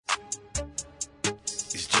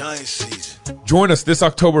Giant season. Join us this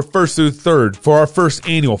October 1st through 3rd for our first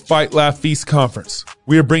annual Fight, Laugh, Feast conference.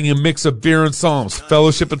 We are bringing a mix of beer and psalms,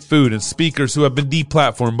 fellowship and food, and speakers who have been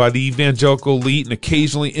deplatformed by the evangelical elite and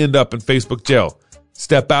occasionally end up in Facebook jail.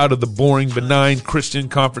 Step out of the boring, benign Christian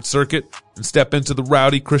conference circuit and step into the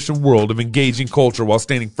rowdy Christian world of engaging culture while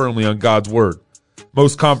standing firmly on God's word.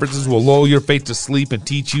 Most conferences will lull your faith to sleep and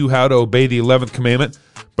teach you how to obey the 11th commandment,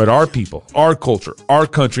 but our people, our culture, our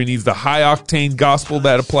country needs the high-octane gospel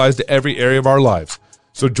that applies to every area of our lives.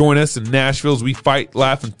 So join us in Nashville as we fight,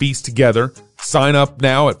 laugh, and feast together. Sign up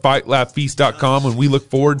now at fightlaughfeast.com, and we look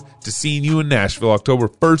forward to seeing you in Nashville October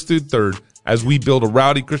 1st through 3rd as we build a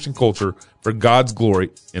rowdy Christian culture for God's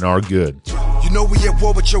glory and our good. You know we at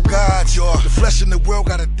war with your gods, y'all. The flesh in the world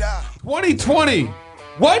gotta die. 2020,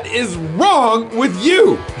 what is wrong with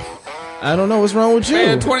you? I don't know what's wrong with you.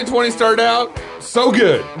 Man, 2020 started out so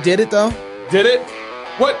good. Did it, though? Did it?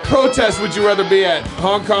 What protest would you rather be at,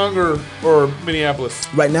 Hong Kong or Minneapolis?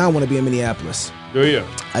 Right now, I want to be in Minneapolis. Do you?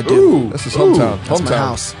 I do. Ooh, That's his hometown. That's my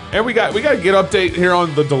house. And we got to get update here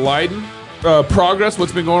on the Delighten progress,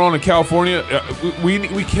 what's been going on in California.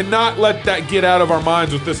 We cannot let that get out of our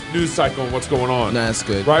minds with this news cycle and what's going on. Nah, that's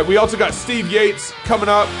good. Right? We also got Steve Yates coming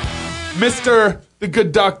up. Mr. The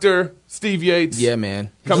Good Doctor, Steve Yates. Yeah,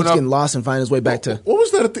 man. He's Coming just up. getting lost and find his way back to... What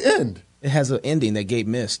was that at the end? It has an ending that Gabe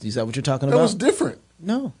missed. Is that what you're talking That about? was different.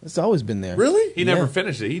 No, it's always been there. Really? He never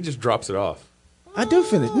finished it. He just drops it off. I do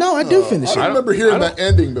finish. No, I do finish I it. don't remember hearing that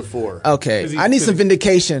ending before. Okay. he- I need some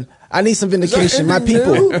vindication. I need some vindication. My ending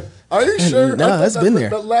people. new? Are you sure? No, I thought that's been there.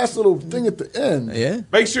 That last little thing at the end. Yeah.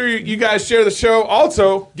 Make sure you guys share the show.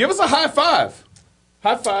 Also, give us a high five.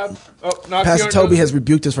 High five. Oh, no, Pastor Toby has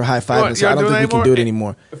rebuked us for high-fiving, so I don't think we can do it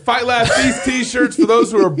anymore. Fight Laugh Feast t-shirts for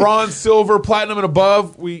those who are bronze, silver, platinum, and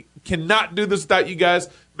above. We cannot do this without you guys.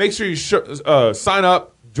 Make sure you sign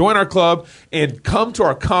up, join our club, and come to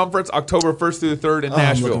our conference October 1st through the 3rd in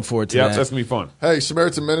Nashville. I'm looking forward to that. that. That's going to be fun. Hey,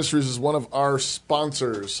 Samaritan Ministries is one of our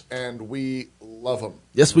sponsors, and we love them.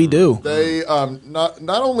 Yes, we do. They not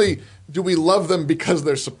only do we love them because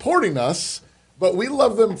they're supporting us, but we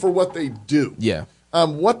love them for what they do. Yeah.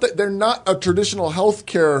 They're not a traditional health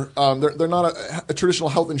care. They're not a traditional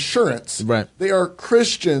health insurance. Right. They are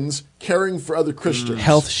Christians caring for other Christians.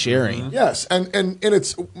 Health sharing. Yes, and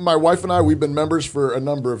it's my wife and I. We've been members for a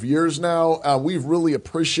number of years now. We've really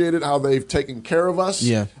appreciated how they've taken care of us.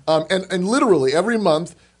 Yeah. And literally every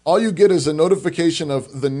month, all you get is a notification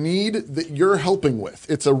of the need that you're helping with.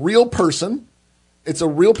 It's a real person. It's a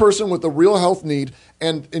real person with a real health need,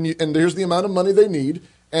 and here's the amount of money they need,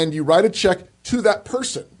 and you write a check to that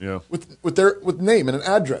person with name and an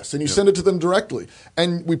address, and you send it to them directly,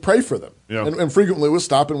 and we pray for them. Yeah. And frequently we'll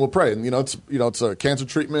stop and we'll pray. And it's a cancer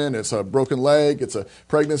treatment, it's a broken leg, it's a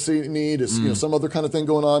pregnancy need, it's some other kind of thing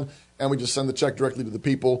going on, and we just send the check directly to the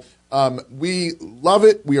people. We love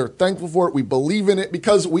it. We are thankful for it. We believe in it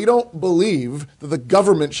because we don't believe that the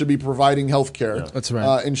government should be providing health care, That's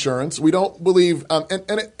right. insurance. We don't believe, and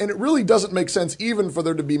it really doesn't make sense even for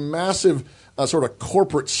there to be massive sort of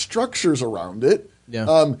corporate structures around it. Yeah.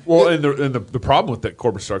 And the problem with that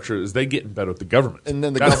corporate structure is they get in bed with the government. And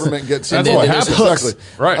then the government gets That's in. what Yes, happens. exactly.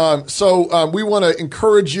 Right. So we want to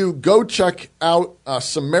encourage you, go check out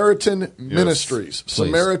Samaritan Ministries. Please.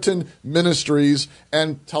 Samaritan Ministries,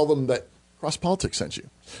 and tell them that Cross Politics sent you.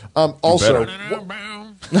 Also,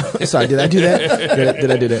 Sorry, did I do that?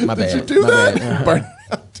 Did I do that? My bad. did you do My that?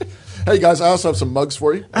 bad. Hey guys, I also have some mugs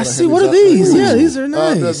for you. I see. What are these? Yeah, these are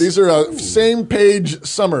nice. These are same page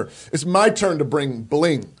summer. It's my turn to bring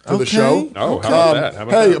bling to the show. Oh, how about that? How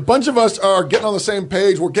about Hey, that? a bunch of us are getting on the same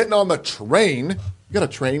page. We're getting on the train. You got a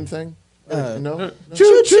train thing? No?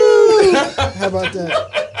 Choo choo. How about that?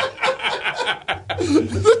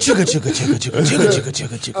 Chugga chugga chugga chugga chugga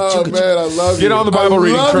chugga chugga Oh chugga. man, I love you. Get on the Bible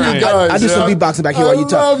reading I love train. you guys. I do some beatboxing back here while you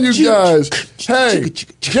talk. I love you guys. Hey,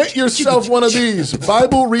 chugga, get yourself one of these.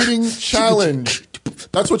 Bible reading challenge.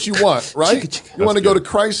 That's what you want, right? You want to go to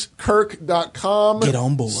christkirk.com Get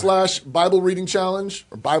on board. /Bible reading challenge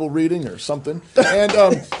or Bible reading or something. And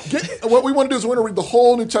what we want to do is we want to read the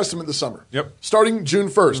whole New Testament this summer. Yep. Starting June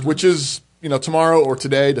 1st, which is tomorrow or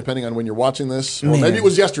today, depending on when you're watching this. Or maybe it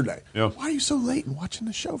was yesterday. Yeah. Why are you so late in watching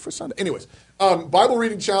the show for Sunday? Anyways, Bible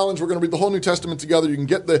reading challenge. We're going to read the whole New Testament together. You're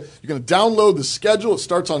going to download the schedule. It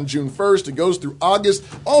starts on June 1st. It goes through August.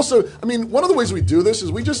 Also, one of the ways we do this is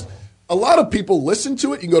a lot of people listen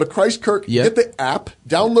to it. You can go to Christ Kirk, get the app,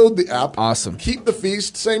 download the app. Awesome. Keep the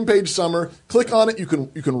feast, same page summer. Click on it. You can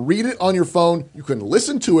read it on your phone. You can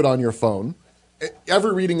listen to it on your phone.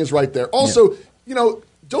 Every reading is right there. Also,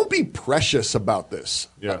 don't be precious about this.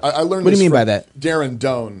 Yeah. I learned What do this you mean from by that? Darren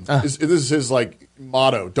Doan. This is his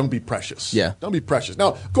motto, don't be precious. Yeah. Don't be precious. Now,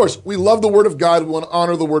 of course, we love the Word of God. We want to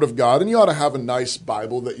honor the Word of God, and you ought to have a nice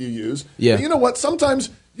Bible that you use. Yeah. But you know what? Sometimes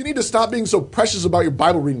you need to stop being so precious about your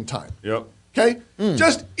Bible reading time. Yep. Okay?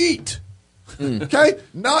 Just eat. Okay?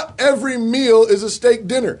 Not every meal is a steak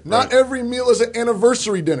dinner. Not every meal is an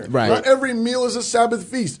anniversary dinner. Right. Not every meal is a Sabbath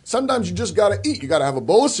feast. Sometimes you just got to eat. You got to have a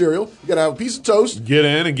bowl of cereal. You got to have a piece of toast. Get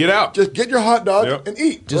in and get out. Just get your hot dog and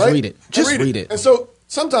eat. Just right? read it. And Just read it. And so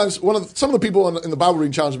sometimes some of the people in the Bible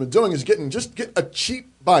reading challenge have been doing is get a cheap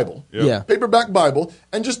Bible, Yeah. paperback Bible,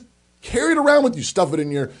 and just carry it around with you. Stuff it in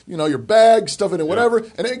your bag, stuff it in whatever,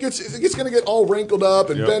 and it's going to get all wrinkled up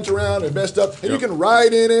and bent around and messed up, and you can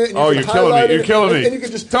write in it. And you You're killing me. You're killing me. And you can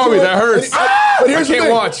just tell me that hurts. But here's I the can't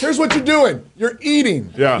thing. watch. Here's what you're doing. You're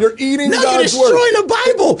eating. Yeah. You're eating No, you're God's word. destroying the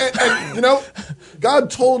Bible. And God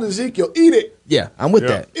told Ezekiel, eat it. Yeah, I'm with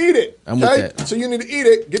that. Eat it. I'm with that. So you need to eat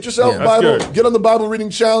it. Get yourself a That's Bible. good. Get on the Bible reading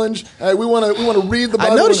challenge. We want to read the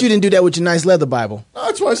Bible. I noticed you didn't do that with your nice leather Bible.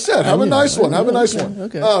 That's what I said. Have a nice one. Have a nice one.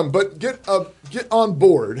 Okay. But get on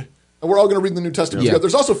board. And we're all going to read the New Testament Yeah. together.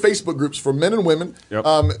 There's also Facebook groups for men and women. Yep.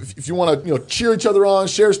 If you want to cheer each other on,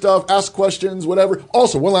 share stuff, ask questions, whatever.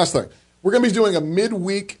 Also, one last thing. We're going to be doing a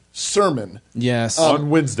midweek sermon. Yes.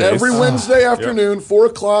 On Wednesdays. Every Wednesday afternoon, 4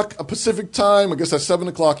 o'clock Pacific time. I guess that's 7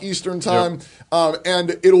 o'clock Eastern time.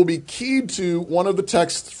 And it'll be keyed to one of the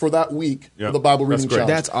texts for that week for the Bible That's reading great. challenge.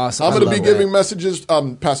 That's awesome. I'm I going to be love giving that. messages.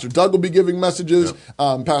 Pastor Doug will be giving messages.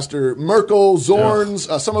 Pastor Merkel,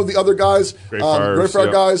 Zorns, some of the other guys, Great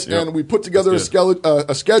Fire guys. And we put together a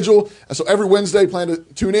schedule. And so every Wednesday, plan to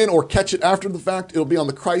tune in or catch it after the fact. It'll be on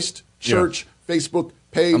the Christ Church Facebook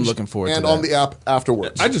page. I'm looking forward to and that. on the app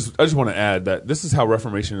afterwards. I just want to add that this is how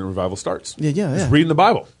Reformation and Revival starts. Yeah. It's reading the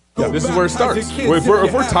Bible. This is where it starts. If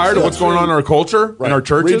we're tired of what's going on in our culture, in our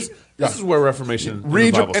churches, this is where Reformation and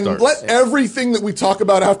Revival and starts. let everything that we talk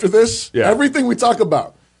about after this, everything we talk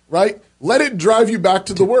about, right? Let it drive you back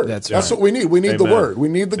to the Word. That's what we need. We need the Word. We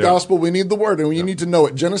need the gospel. We need the Word. And you need to know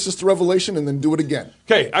it. Genesis to Revelation, and then do it again.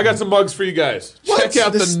 Okay, I got some mugs for you guys. What? Check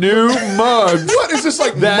out the new mugs. What is this,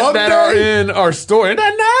 like that mug are day? in our store? Isn't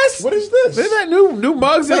that nice? What is this? They got new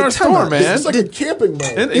mugs in our store, man. This is like a camping mug.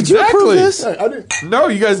 Did you approve this? Hey, I didn't. No,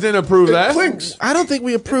 you guys didn't approve It that. clinks. I don't think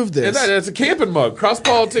we approved this. It's a camping mug.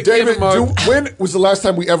 Cross-politic David, camping mug. when was the last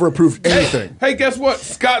time we ever approved anything? Hey, guess what?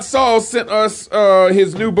 Scott Saul sent us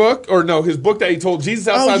his new book, his book that he told Jesus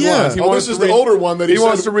Outside yeah. Lines. He Oh, wants this is to the read- older one that he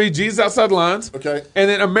wants said- to read Jesus Outside Lines. Okay. And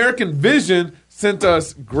then American Vision sent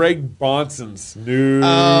us Greg Bonson's new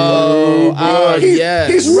book.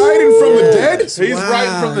 He's writing from the dead? He's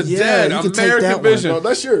writing from the dead. You can take American that one. Vision. No,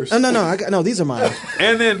 that's yours. No, these are mine.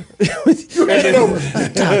 And then You hand it over.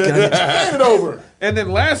 Hand it over. And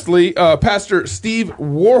then lastly, Pastor Steve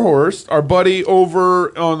Warhorst, our buddy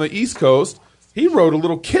over on the East Coast, he wrote a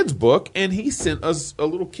little kids book, and he sent us a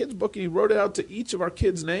little kids book, and he wrote it out to each of our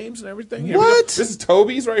kids' names and everything. Here we go. What? This is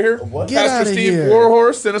Toby's right here. Get Pastor outta Steve here.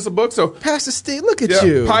 Warhorst sent us a book. So, Pastor Steve, look at yeah,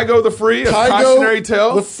 you. Pygo the Free, a cautionary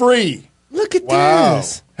tale. the free. Look at Wow.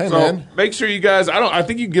 this. Hey, So man. make sure you guys. I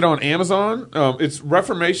think you can get on Amazon. It's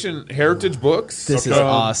Reformation Heritage Books. This is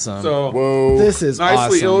awesome. So Whoa. This is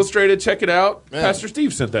nicely awesome. illustrated. Check it out. Pastor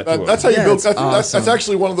Steve sent that to us. That's how you Yeah, build. it's That's awesome.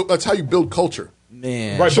 actually that's how you build culture.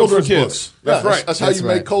 Man. Right, Children's for kids. books. That's Yeah, right. That's how That's you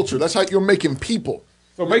right. make culture. That's how you're making people.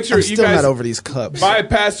 So make sure I'm you still guys not over these cups. buy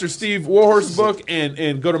Pastor Steve Warhorst's book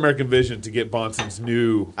and go to American Vision to get Bonson's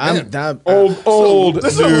new old.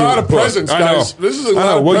 This is a new lot of book. presents, I know. guys. This is a I lot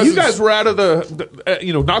know. of Well, presents. you guys were out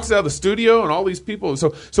of knocks out of the studio and all these people.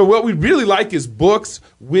 So what we really like is books,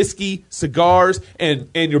 whiskey, cigars, and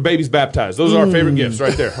your baby's baptized. Those are our favorite gifts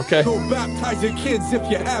right there. Okay. Go baptize your kids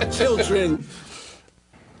if you have children.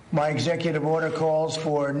 My executive order calls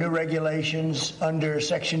for new regulations under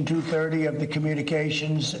Section 230 of the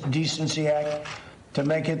Communications Decency Act to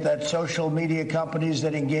make it that social media companies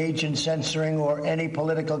that engage in censoring or any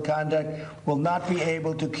political conduct will not be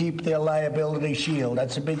able to keep their liability shield.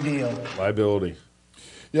 That's a big deal. Liability.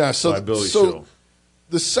 Yeah. So Liability so shield.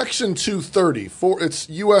 the Section 230 for it's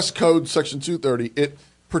U.S. Code Section 230. It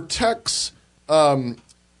protects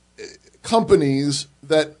companies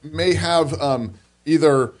that may have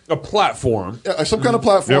either A platform. some kind of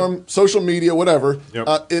platform, social media, whatever.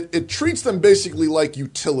 Yep. It treats them basically like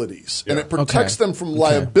utilities, and Yeah. it protects Okay. them from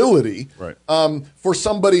liability. Right. For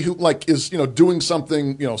somebody who is doing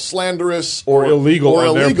something slanderous Or illegal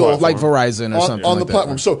on their platform. like Verizon or on, something on like the that.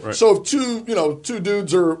 platform. So if two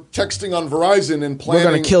dudes are texting on Verizon and We're planning,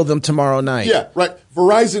 going to kill them tomorrow night. Yeah, right.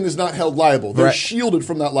 Verizon is not held liable. They're Right. shielded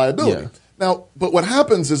from that liability. Yeah. Now, but what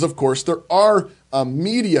happens is, of course, there are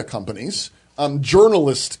media companies,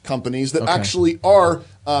 journalist companies that actually are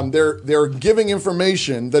they're giving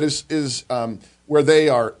information that is where they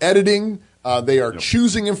are editing. They are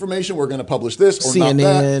choosing information. We're going to publish this or CNN,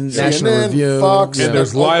 not that. National CNN, Review. Fox. And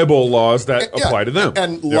there's libel laws that apply to them.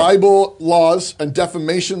 And libel laws and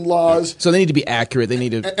defamation laws. So they need to be accurate. They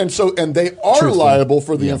need to. And they are Truthful. liable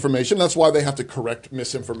for the information. That's why they have to correct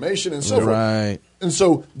misinformation and so forth. Right. And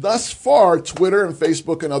so thus far, Twitter and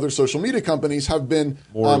Facebook and other social media companies have been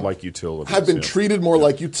More like utilities. Have been treated more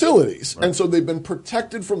like utilities. Right. And so they've been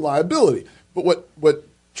protected from liability. But what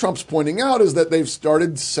Trump's pointing out is that they've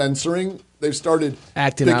started censoring. They've started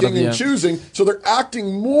acting picking and choosing. So they're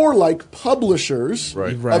acting more like publishers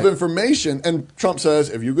of information. And Trump says,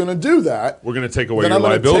 if you're going to do that, we're going to take away then your I'm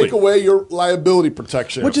going liability. to take away your liability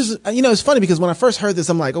protection. Which is, it's funny because when I first heard this,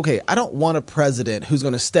 I'm like, okay, I don't want a president who's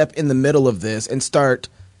going to step in the middle of this and start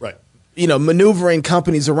maneuvering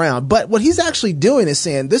companies around. But what he's actually doing is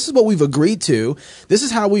saying, this is what we've agreed to. This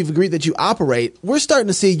is how we've agreed that you operate. We're starting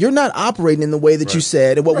to see you're not operating in the way that you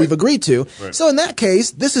said and what we've agreed to. Right. So in that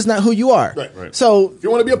case, this is not who you are. Right. So if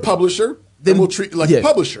you want to be a publisher, then we'll treat you like a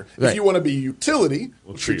publisher. Right. If you want to be a utility,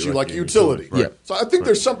 we'll treat you like a utility. Right. So I think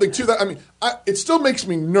there's something to that. I mean, it still makes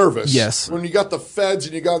me nervous when you got the feds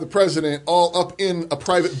and you got the president all up in a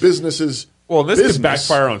private business's Well, this business. could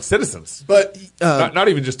backfire on citizens, but not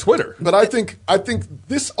even just Twitter. But I think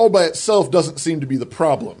this all by itself doesn't seem to be the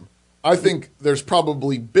problem. I think there's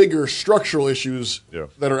probably bigger structural issues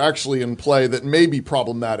that are actually in play that may be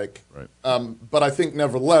problematic. Right. But I think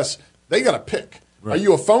nevertheless they got to pick. Right. Are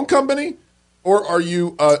you a phone company or are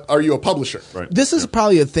you a publisher? Right. This is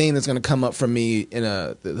probably a thing that's going to come up for me in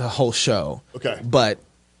the whole show. Okay, but.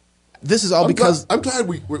 This is all because I'm glad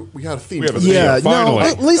we had a theme. Finally.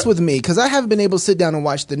 At least with me, because I haven't been able to sit down and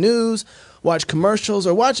watch the news, watch commercials,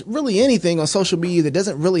 or watch really anything on social media that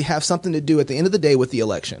doesn't really have something to do at the end of the day with the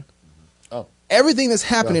election. Oh. Everything that's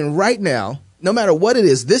happening right now, no matter what it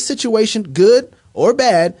is, this situation, good or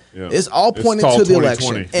bad, is all pointing to the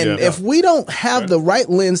election. And if we don't have the right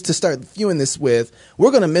lens to start viewing this with,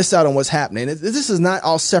 we're going to miss out on what's happening. This is not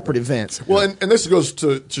all separate events. Well, and this goes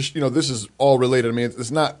to this is all related. I mean,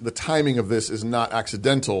 it's not the timing of this is not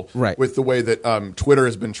accidental with the way that Twitter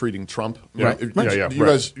has been treating Trump. Right. You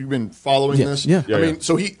guys, you've been following this. Yeah. I mean,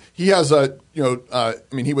 so he has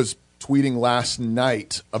he was tweeting last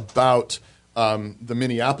night about the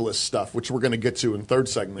Minneapolis stuff, which we're going to get to in third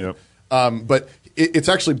segment. But it's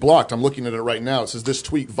actually blocked. I'm looking at it right now. It says this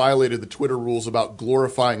tweet violated the Twitter rules about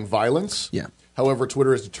glorifying violence. Yeah. However,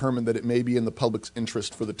 Twitter has determined that it may be in the public's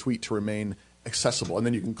interest for the tweet to remain accessible, and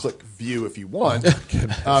then you can click view if you want. And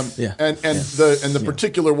the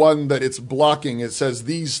particular one that it's blocking, it says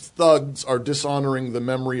these thugs are dishonoring the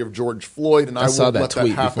memory of George Floyd, and I won't let that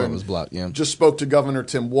happen. Before it was blocked. Yeah. Just spoke to Governor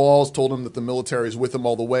Tim Walz, told him that the military is with him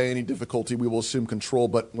all the way. Any difficulty, we will assume control.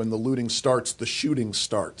 But when the looting starts, the shooting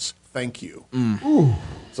starts. Thank you.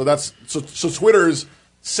 So Twitter is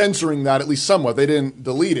censoring that at least somewhat. They didn't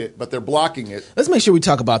delete it, but they're blocking it. Let's make sure we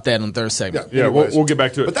talk about that in the third segment. We'll get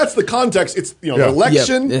back to it. But that's the context. It's the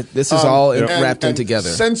election. This is all wrapped in together.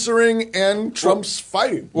 Censoring and Trump's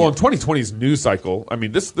fighting. Well, in 2020's news cycle, I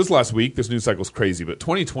mean, this last week, this news cycle is crazy, but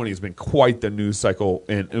 2020 has been quite the news cycle.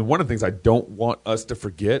 And one of the things I don't want us to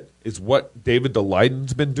forget is what David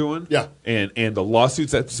Daleidon's been doing. Yeah. And the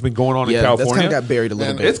lawsuits that's been going on in California. That's kind of got buried a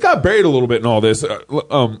little bit. It's got buried a little bit in all this.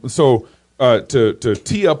 To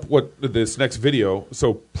tee up what this next video,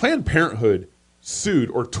 so Planned Parenthood sued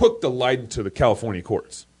or took Daleidon to the California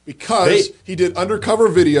courts. Because he did undercover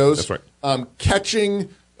videos catching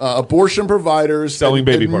abortion providers selling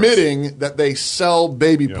baby admitting parts. that they sell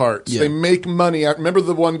baby parts. They make money. Remember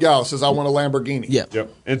the one gal says, I want a Lamborghini. Yep.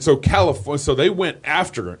 And so they went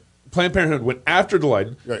after, Planned Parenthood went after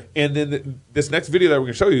Daleidon. Right. And then this next video that we're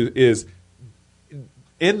going to show you is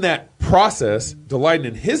in that process, Daleidon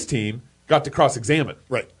and his team got to cross-examine.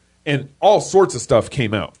 Right. And all sorts of stuff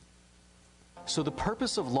came out. So the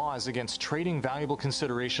purpose of laws against trading valuable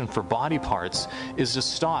consideration for body parts is to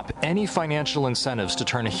stop any financial incentives to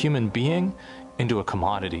turn a human being into a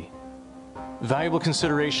commodity. Valuable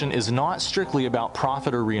consideration is not strictly about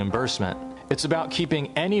profit or reimbursement. It's about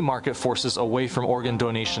keeping any market forces away from organ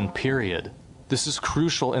donation, period. This is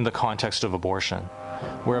crucial in the context of abortion,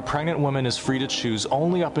 where a pregnant woman is free to choose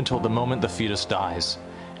only up until the moment the fetus dies,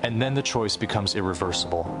 and then the choice becomes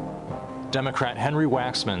irreversible. Democrat Henry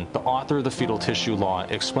Waxman, the author of the fetal tissue law,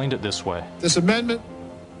 explained it this way. This amendment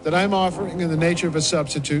that I'm offering in the nature of a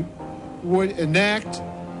substitute would enact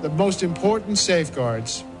the most important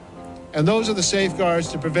safeguards, and those are the safeguards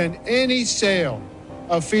to prevent any sale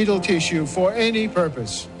of fetal tissue for any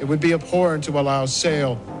purpose. It would be abhorrent to allow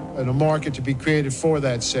sale and a market to be created for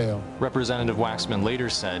that sale. Representative Waxman later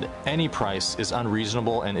said, any price is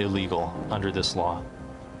unreasonable and illegal under this law.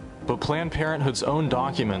 But Planned Parenthood's own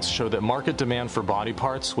documents show that market demand for body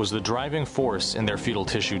parts was the driving force in their fetal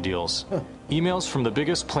tissue deals. Emails from the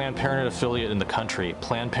biggest Planned Parenthood affiliate in the country,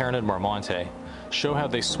 Planned Parenthood Marmonte, show how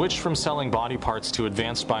they switched from selling body parts to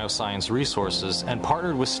Advanced Bioscience Resources and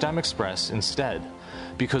partnered with STEM Express instead,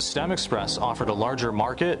 because STEM Express offered a larger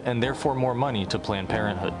market and therefore more money to Planned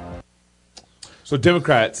Parenthood. So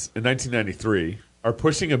Democrats in 1993 are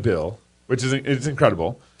pushing a bill, which is it's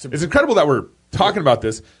incredible. It's incredible that we're talking about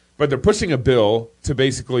this, but they're pushing a bill to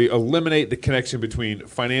basically eliminate the connection between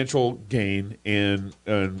financial gain and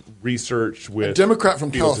research with a Democrat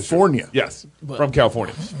from California. Yes, from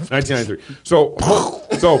California, 1993. So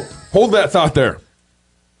hold that thought there.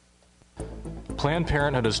 Planned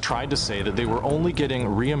Parenthood has tried to say that they were only getting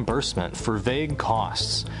reimbursement for vague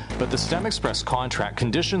costs, but the STEM Express contract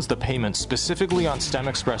conditions the payment specifically on STEM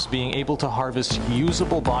Express being able to harvest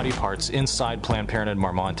usable body parts inside Planned Parenthood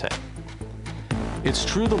Marmonte. It's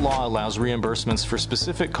true the law allows reimbursements for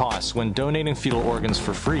specific costs when donating fetal organs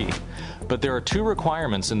for free, but there are two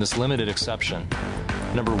requirements in this limited exception.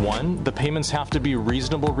 Number one, the payments have to be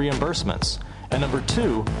reasonable reimbursements, and number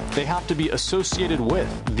two, they have to be associated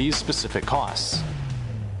with these specific costs.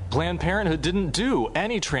 Planned Parenthood didn't do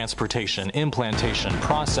any transportation, implantation,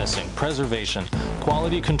 processing, preservation,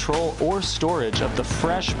 quality control, or storage of the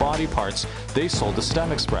fresh body parts they sold to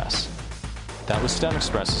STEM Express. That was STEM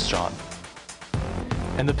Express's job.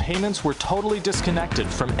 And the payments were totally disconnected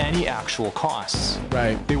from any actual costs.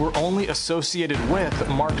 Right. They were only associated with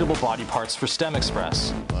marketable body parts for STEM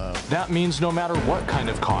Express. Wow. That means no matter what kind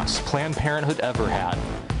of costs Planned Parenthood ever had,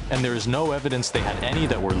 and there is no evidence they had any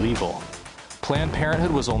that were legal, Planned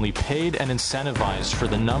Parenthood was only paid and incentivized for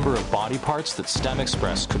the number of body parts that STEM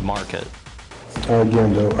Express could market.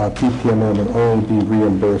 Again, though, PPMM would only be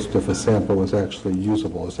reimbursed if a sample was actually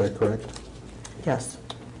usable. Is that correct? Yes.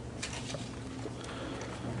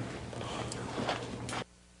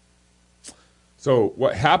 So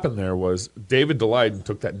what happened there was David Daleiden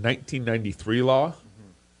took that 1993 law,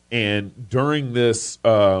 and during this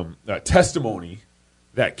testimony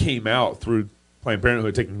that came out through Planned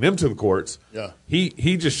Parenthood taking them to the courts,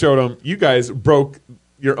 he just showed them, you guys broke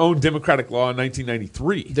your own Democratic law in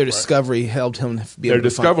 1993. Their discovery helped him be able Their to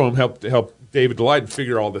discovery helped David Daleiden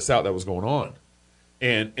figure all this out that was going on.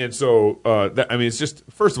 And so, it's just,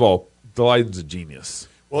 first of all, Daleiden's a genius.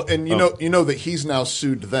 Well, and you know that he's now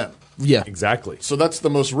sued them. Yeah, exactly. So that's the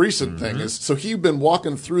most recent thing. Is so he'd been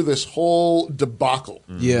walking through this whole debacle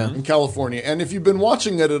in California. And if you've been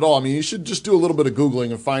watching it at all, I mean, you should just do a little bit of Googling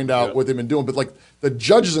and find out what they've been doing. But like the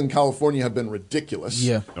judges in California have been ridiculous.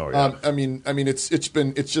 Yeah. Oh, yeah. It's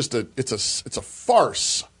a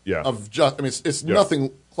farce. Yeah. It's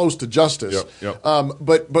nothing close to justice.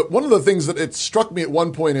 But one of the things that it struck me at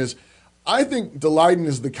one point is, I think Daleiden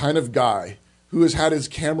is the kind of guy who has had his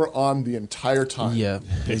camera on the entire time. Yeah,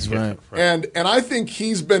 he's right. And I think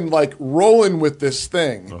he's been like rolling with this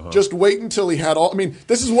thing. Just wait until he had all. I mean,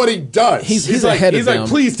 this is what he does. He's ahead of them. He's like,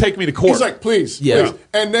 please take me to court. He's like, please.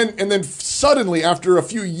 And then suddenly, after a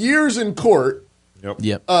few years in court,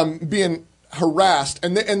 being harassed,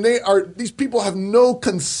 and these people have no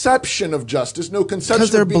conception of justice, no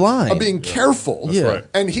conception of being careful. Yeah.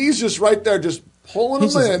 And he's just right there, just pulling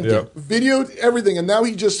them in, videoed everything, and now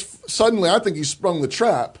he just suddenly, I think he sprung the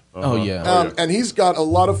trap. And he's got a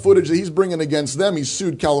lot of footage that he's bringing against them. He's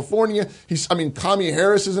sued California. Kamala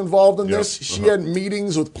Harris is involved in this. She had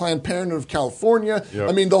meetings with Planned Parenthood of California.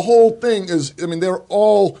 I mean, the whole thing is, they're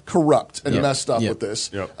all corrupt and messed up with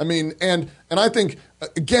this. And I think,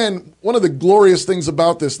 again, one of the glorious things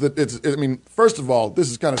about this, first of all,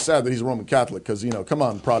 this is kind of sad that he's a Roman Catholic because, come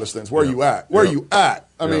on, Protestants, where are you at? Where are you at?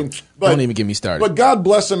 Don't even get me started. But God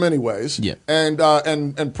bless him anyways. Yeah.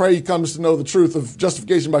 And pray he comes to know the truth of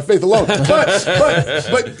justification by faith alone.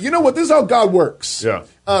 But you know what? This is how God works. Yeah.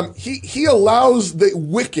 He allows the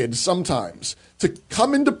wicked sometimes to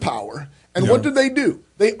come into power. And what do?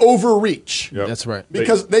 They overreach. Yep. That's right.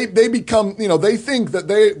 Because they become, they think that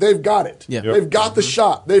they've got it. Yeah. They've got the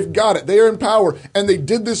shot. They've got it. They are in power. And they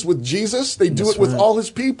did this with Jesus. They do it with all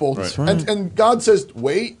his people. That's right. And God says,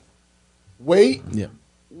 wait.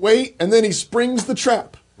 And then he springs the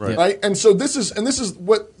trap. Right. And so this is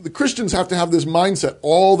what the Christians have to have this mindset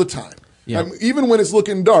all the time. Yeah. Even when it's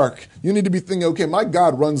looking dark, you need to be thinking, okay, my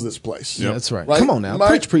God runs this place. Yeah, that's right. Come on now,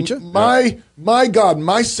 preach, preacher. My God,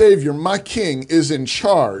 my Savior, my King is in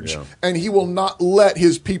charge, and he will not let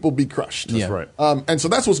his people be crushed. That's right. And so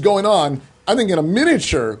that's what's going on, I think, in a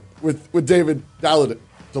miniature with David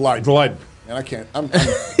Daleiden. And I can't. I'll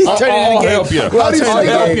help you. How do you say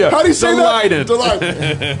that? How do you say Delighted.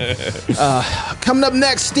 that? Coming up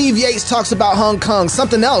next, Steve Yates talks about Hong Kong,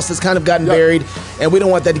 something else that's kind of gotten buried, and we don't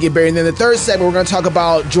want that to get buried. And then the third segment, we're going to talk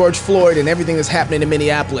about George Floyd and everything that's happening in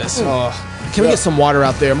Minneapolis. Can we get some water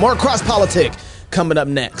out there? More Cross Politic coming up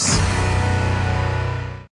next.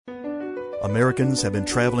 Americans have been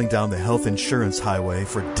traveling down the health insurance highway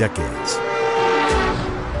for decades.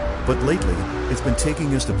 But lately, it's been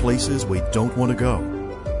taking us to places we don't want to go.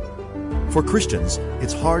 For Christians,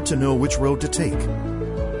 it's hard to know which road to take.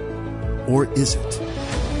 Or is it?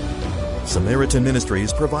 Samaritan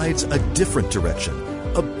Ministries provides a different direction,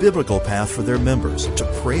 a biblical path for their members to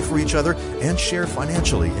pray for each other and share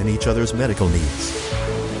financially in each other's medical needs.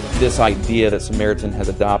 This idea that Samaritan has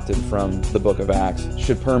adopted from the book of Acts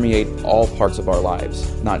should permeate all parts of our lives,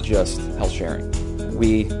 not just health sharing.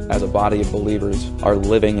 We, as a body of believers, are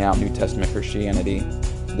living out New Testament Christianity.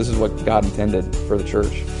 This is what God intended for the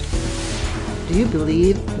church. Do you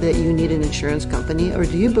believe that you need an insurance company, or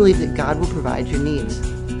do you believe that God will provide your needs?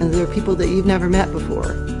 And there are people that you've never met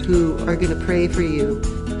before who are going to pray for you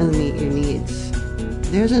and meet your needs.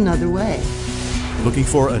 There's another way. Looking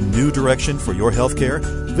for a new direction for your health care?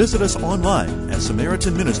 Visit us online at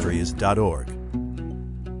SamaritanMinistries.org.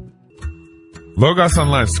 Logos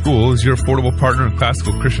Online School is your affordable partner in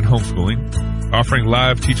classical Christian homeschooling, offering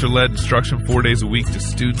live teacher-led instruction 4 days a week to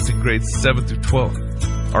students in grades 7 through 12.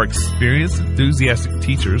 Our experienced, enthusiastic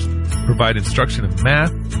teachers provide instruction in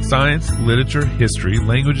math, science, literature, history,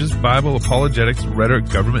 languages, Bible, apologetics, rhetoric,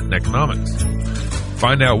 government, and economics.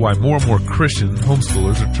 Find out why more and more Christian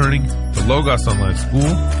homeschoolers are turning to Logos Online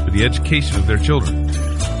School for the education of their children.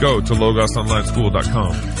 Go to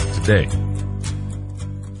logosonlineschool.com today.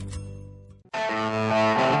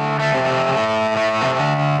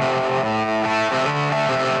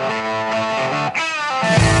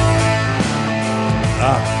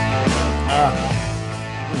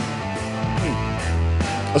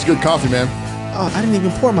 That's good coffee, man. Oh, I didn't even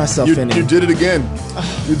pour myself in it. You did it again.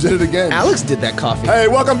 You did it again. Alex did that coffee. Hey,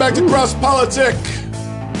 welcome back to Cross Politic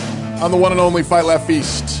on the one and only Fight Laugh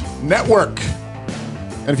Feast Network.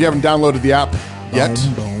 And if you haven't downloaded the app yet,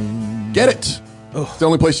 get it. It's the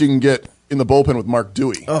only place you can get In the Bullpen with Mark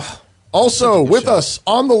Dewey. Also, with us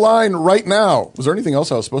on the line right now. Was there anything else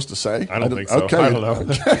I was supposed to say? I don't think so. Okay. I don't know.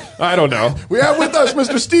 I don't know. We have with us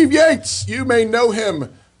Mr. Steve Yates. You may know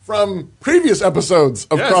him from previous episodes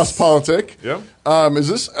of Cross Politic. Yep. Is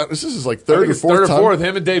this is like third or fourth time? Third or fourth.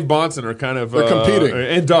 Him and Dave Bonson are kind of they're competing.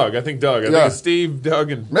 And Doug. I think Doug. I think it's Steve,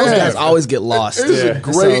 Doug, and those guys always get lost. It is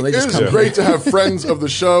great to have friends of the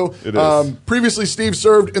show. It is. Previously, Steve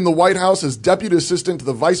served in the White House as deputy assistant to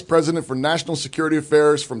the vice president for national security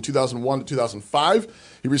affairs from 2001 to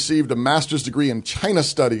 2005. He received a master's degree in China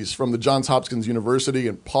studies from the Johns Hopkins University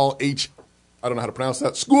and Paul H. I don't know how to pronounce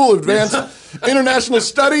that. School of Advanced International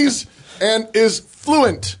Studies, and is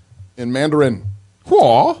fluent in Mandarin.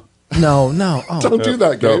 Whoa. No. Don't do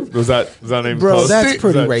that, Gabe. No. Was that name Bro, close? that's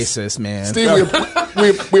pretty racist, man. Steve,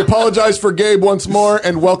 we apologize for Gabe once more,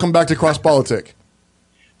 and welcome back to Cross Politic.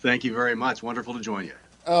 Thank you very much. Wonderful to join you.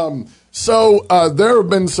 So there have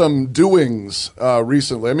been some doings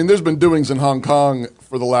recently. I mean, there's been doings in Hong Kong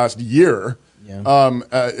for the last year. Yeah. I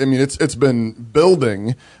mean, it's been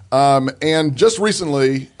building. And just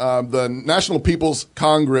recently, the National People's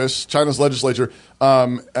Congress, China's legislature,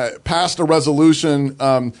 passed a resolution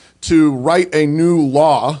to write a new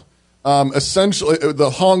law, essentially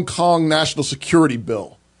the Hong Kong National Security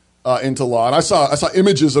Bill, into law. And I saw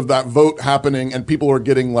images of that vote happening, and people were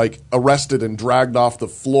getting like arrested and dragged off the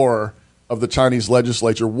floor of the Chinese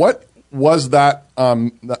legislature. What was that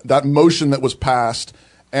that motion that was passed,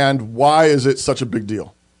 and why is it such a big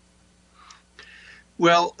deal?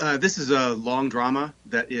 Well, this is a long drama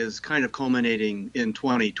that is kind of culminating in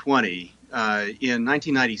 2020. In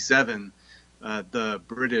 1997, the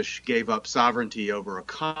British gave up sovereignty over a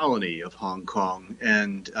colony of Hong Kong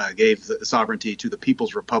and gave the sovereignty to the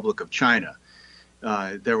People's Republic of China.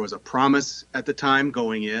 There was a promise at the time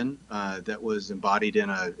going in that was embodied in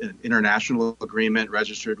an international agreement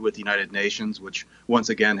registered with the United Nations, which once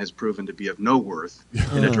again has proven to be of no worth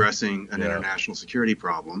in addressing an international security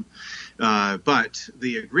problem. But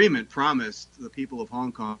the agreement promised the people of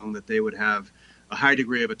Hong Kong that they would have a high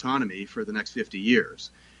degree of autonomy for the next 50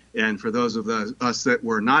 years. And for those of us that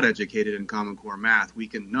were not educated in Common Core math, we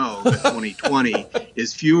can know that 2020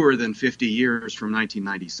 is fewer than 50 years from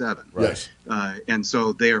 1997. Right. And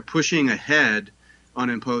so they are pushing ahead on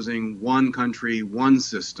imposing one country, one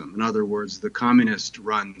system. In other words, the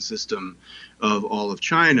communist-run system of all of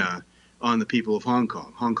China on the people of Hong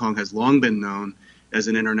Kong. Hong Kong has long been known as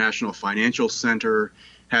an international financial center,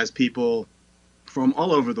 has people from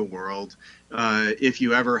all over the world. If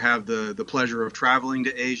you ever have the pleasure of traveling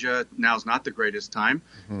to Asia, now's not the greatest time.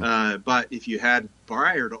 But if you had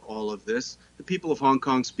prior to all of this, the people of Hong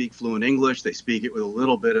Kong speak fluent English. They speak it with a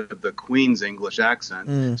little bit of the Queen's English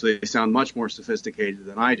accent, so they sound much more sophisticated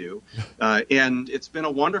than I do. And it's been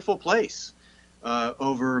a wonderful place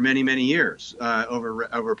over many, many years,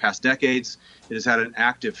 over past decades. It has had an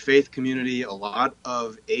active faith community. A lot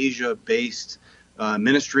of Asia-based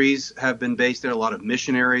ministries have been based there. A lot of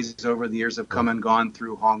missionaries over the years have come and gone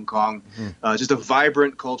through Hong Kong. Just a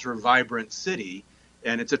vibrant culture, vibrant city,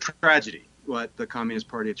 and it's a tragedy what the Communist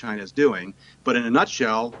Party of China is doing. But in a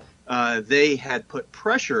nutshell, they had put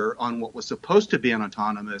pressure on what was supposed to be an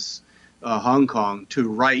autonomous Hong Kong to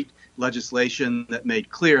write legislation that made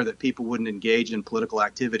clear that people wouldn't engage in political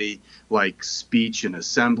activity like speech and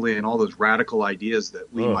assembly and all those radical ideas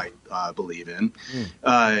that we might believe in,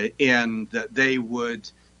 and that they would,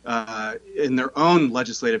 in their own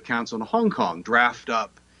legislative council in Hong Kong, draft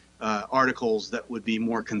up articles that would be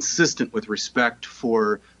more consistent with respect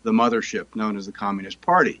for the mothership known as the Communist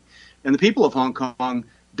Party. And the people of Hong Kong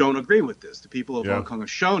don't agree with this. The people of Hong Kong have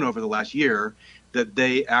shown over the last year that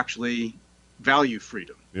they actually value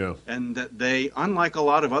freedom. And that they, unlike a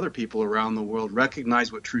lot of other people around the world,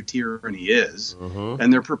 recognize what true tyranny is,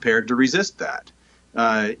 and they're prepared to resist that.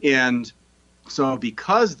 And so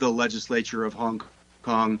because the legislature of Hong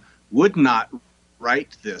Kong would not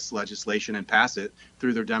write this legislation and pass it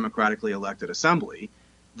through their democratically elected assembly,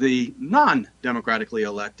 the non-democratically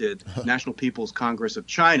elected National People's Congress of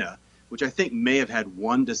China, which I think may have had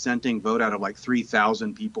one dissenting vote out of like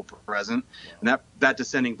 3,000 people present. And that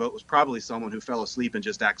dissenting vote was probably someone who fell asleep and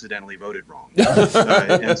just accidentally voted wrong.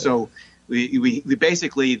 And so we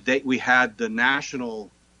basically had the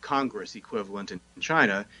National Congress equivalent in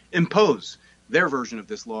China impose their version of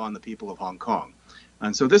this law on the people of Hong Kong.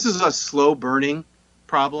 And so this is a slow burning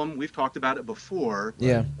problem. We've talked about it before.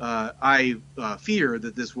 I fear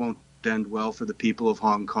that this won't end well for the people of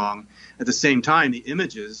Hong Kong. At the same time, the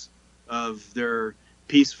images of their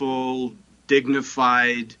peaceful,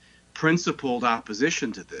 dignified, principled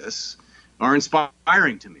opposition to this are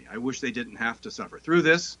inspiring to me. I wish they didn't have to suffer through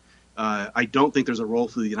this. I don't think there's a role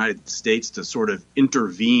for the United States to sort of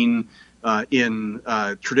intervene in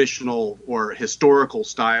traditional or historical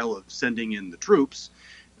style of sending in the troops.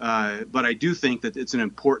 But I do think that it's an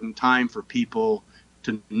important time for people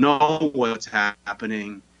to know what's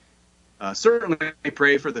happening. Certainly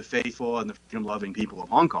pray for the faithful and the freedom-loving people of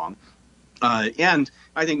Hong Kong. And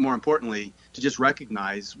I think more importantly, to just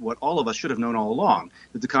recognize what all of us should have known all along,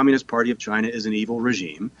 that the Communist Party of China is an evil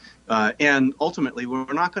regime. And ultimately,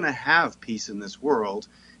 we're not going to have peace in this world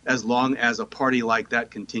as long as a party like that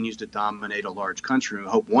continues to dominate a large country. And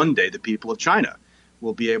I hope one day the people of China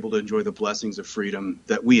will be able to enjoy the blessings of freedom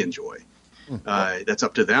that we enjoy. That's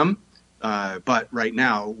up to them. But right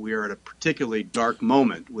now, we are at a particularly dark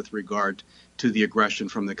moment with regard to the aggression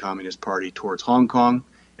from the Communist Party towards Hong Kong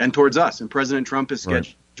and towards us. And President Trump is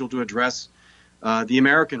scheduled to address the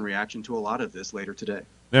American reaction to a lot of this later today.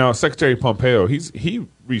 Now, Secretary Pompeo, he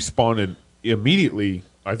responded immediately.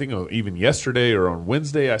 I think even yesterday or on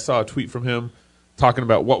Wednesday, I saw a tweet from him talking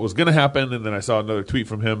about what was going to happen, and then I saw another tweet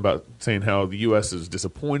from him about saying how the U.S. is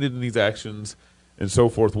disappointed in these actions and so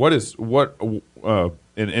forth. And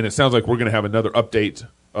it sounds like we're going to have another update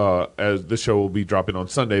as the show will be dropping on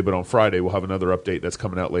Sunday, but on Friday we'll have another update that's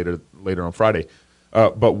coming out later on Friday.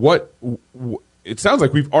 But it sounds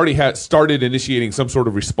like we've already started initiating some sort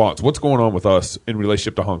of response. What's going on with us in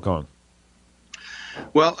relationship to Hong Kong?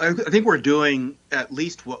 Well, I think we're doing at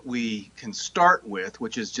least what we can start with,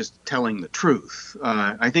 which is just telling the truth.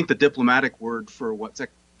 I think the diplomatic word for what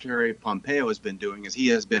Secretary Pompeo has been doing is he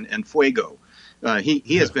has been en fuego.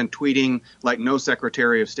 He has been tweeting like no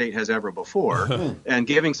Secretary of State has ever before and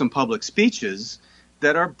giving some public speeches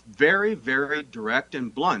that are very, very direct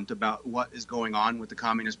and blunt about what is going on with the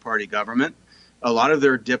Communist Party government. A lot of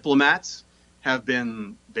their diplomats have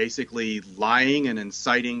been basically lying and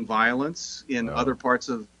inciting violence in other parts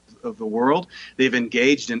of the world. They've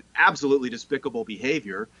engaged in absolutely despicable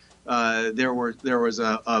behavior. There was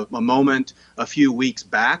a moment a few weeks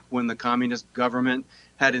back when the communist government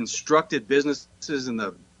had instructed businesses in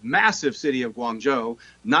the massive city of Guangzhou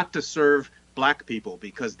not to serve black people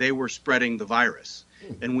because they were spreading the virus.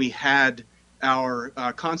 And we had our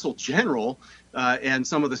consul general and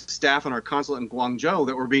some of the staff in our consulate in Guangzhou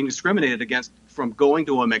that were being discriminated against from going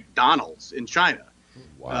to a McDonald's in China.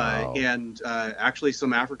 Wow. Actually,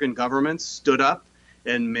 some African governments stood up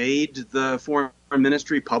and made the foreign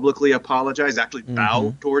ministry publicly apologize, actually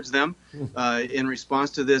bow towards them in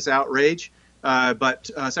response to this outrage. But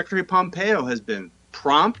Secretary Pompeo has been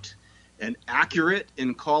prompt and accurate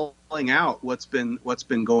in calling out what's been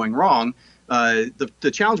going wrong.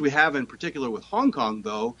 The challenge we have in particular with Hong Kong,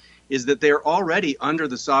 though, is that they're already under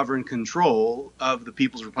the sovereign control of the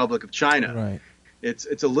People's Republic of China. Right.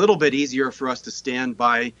 It's a little bit easier for us to stand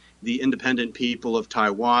by the independent people of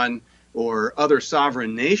Taiwan or other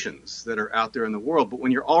sovereign nations that are out there in the world. But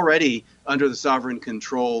when you're already under the sovereign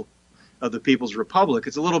control of the People's Republic,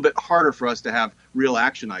 it's a little bit harder for us to have real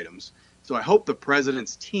action items. So I hope the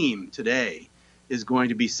president's team today is going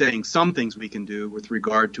to be saying some things we can do with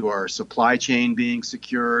regard to our supply chain being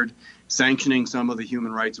secured, sanctioning some of the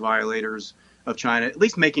human rights violators of China, at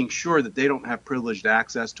least making sure that they don't have privileged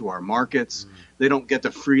access to our markets. They don't get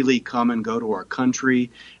to freely come and go to our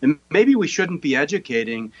country. And maybe we shouldn't be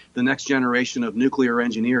educating the next generation of nuclear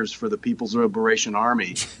engineers for the People's Liberation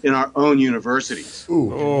Army in our own universities.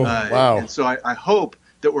 Wow. And so I hope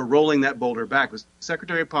that we're rolling that boulder back. Because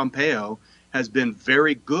Secretary Pompeo has been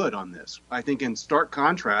very good on this, I think, in stark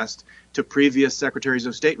contrast to previous secretaries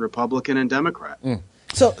of state, Republican and Democrat.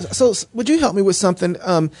 So would you help me with something?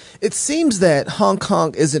 It seems that Hong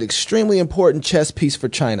Kong is an extremely important chess piece for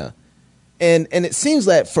China. And it seems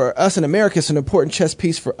that for us in America, it's an important chess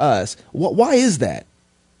piece for us. Why is that?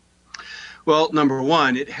 Well, number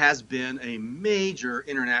one, it has been a major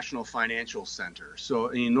international financial center. So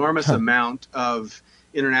an enormous amount of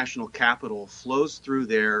international capital flows through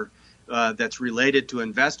there that's related to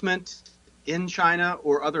investment in China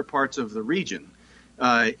or other parts of the region.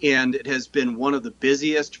 And it has been one of the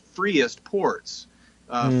busiest, freest ports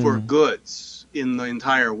for goods in the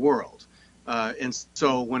entire world. And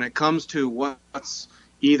so when it comes to what's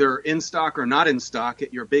either in stock or not in stock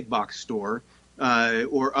at your big box store,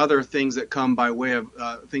 or other things that come by way of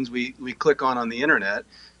things we click on the internet,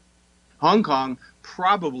 Hong Kong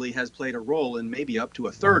probably has played a role in maybe up to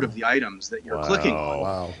a third of the items that you're clicking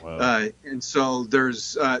on. Wow. And so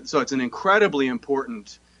there's so it's an incredibly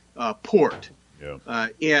important port.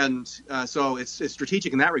 Yeah. So it's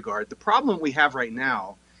strategic in that regard. The problem we have right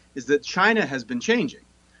now is that China has been changing.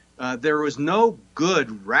 There was no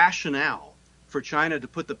good rationale for China to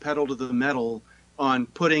put the pedal to the metal on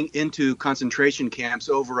putting into concentration camps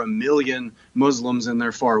over 1 million Muslims in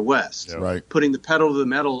their far west, putting the pedal to the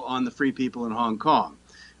metal on the free people in Hong Kong,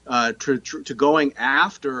 to going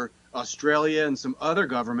after Australia and some other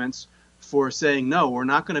governments for saying, no, we're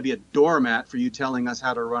not going to be a doormat for you telling us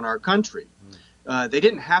how to run our country. They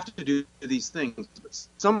didn't have to do these things, but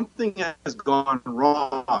something has gone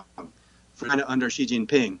wrong for China under Xi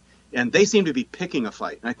Jinping, and they seem to be picking a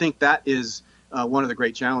fight. And I think that is one of the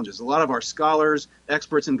great challenges. A lot of our scholars,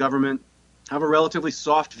 experts in government, have a relatively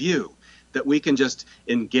soft view that we can just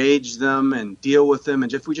engage them and deal with them,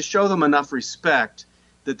 and if we just show them enough respect,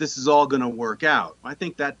 that this is all going to work out. I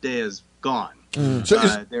think that day is gone.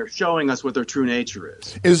 So they're showing us what their true nature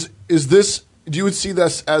is. Is this? Do you see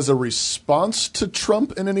this as a response to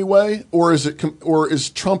Trump in any way, or is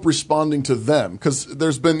Trump responding to them? Because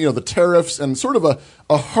there's been the tariffs and sort of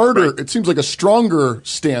a harder, it seems like a stronger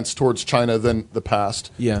stance towards China than the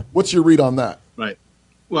past. Yeah. What's your read on that? Right.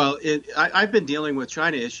 Well, I've been dealing with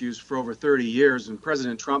China issues for over 30 years, and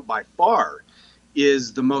President Trump by far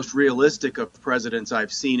is the most realistic of presidents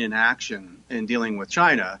I've seen in action in dealing with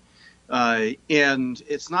China. And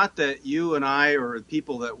it's not that you and I or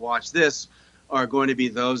people that watch this are going to be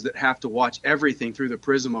those that have to watch everything through the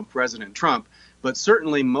prism of President Trump. But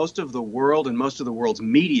certainly most of the world and most of the world's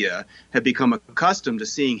media have become accustomed to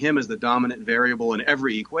seeing him as the dominant variable in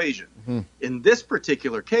every equation. Mm-hmm. In this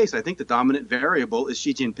particular case, I think the dominant variable is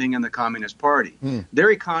Xi Jinping and the Communist Party.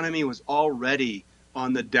 Their economy was already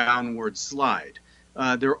on the downward slide.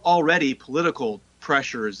 There are already political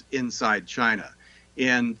pressures inside China.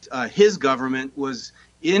 And his government was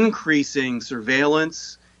increasing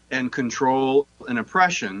surveillance and control and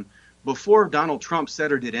oppression before Donald Trump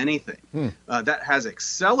said or did anything. That has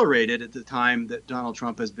accelerated at the time that Donald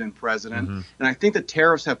Trump has been president. And I think the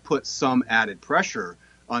tariffs have put some added pressure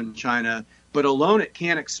on China, but alone it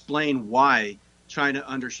can't explain why China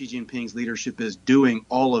under Xi Jinping's leadership is doing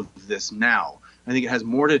all of this now. I think it has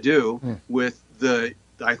more to do with the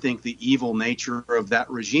evil nature of that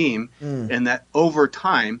regime, and that over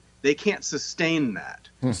time they can't sustain that.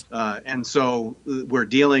 And so we're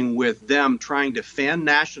dealing with them trying to fan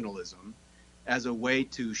nationalism as a way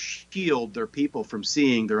to shield their people from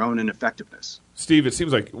seeing their own ineffectiveness. Steve, it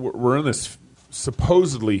seems like we're in this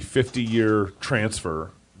supposedly 50-year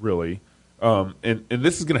transfer, really, and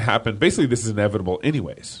this is going to happen. Basically, this is inevitable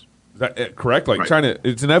anyways. Is that correct? Like, right. China,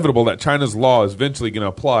 it's inevitable that China's law is eventually going to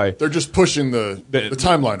apply. They're just pushing the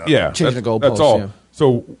timeline up. Yeah, changing the goalposts. That's all. Yeah.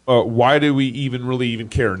 So why do we even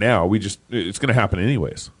care now? It's going to happen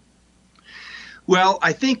anyways. Well,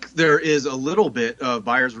 I think there is a little bit of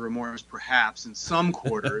buyer's remorse, perhaps, in some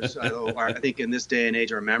quarters. Although I think in this day and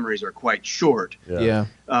age, our memories are quite short. Yeah.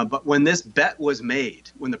 But when this bet was made,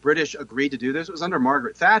 when the British agreed to do this, it was under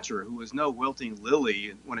Margaret Thatcher, who was no wilting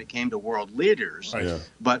lily when it came to world leaders,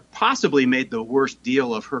 but possibly made the worst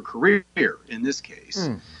deal of her career in this case.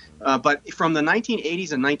 But from the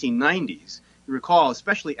 1980s and 1990s, you recall,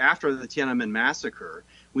 especially after the Tiananmen massacre,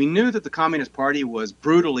 we knew that the Communist Party was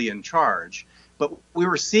brutally in charge. But we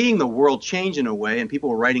were seeing the world change in a way, and people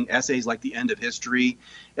were writing essays like The End of History.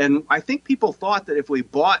 And I think people thought that if we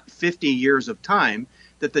bought 50 years of time,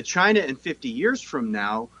 that the China in 50 years from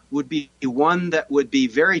now would be one that would be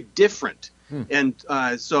very different. And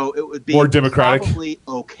so it would be more democratic, probably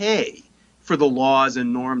okay for the laws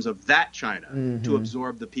and norms of that China to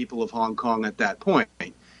absorb the people of Hong Kong at that point.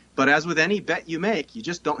 But as with any bet you make, you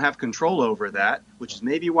just don't have control over that, which is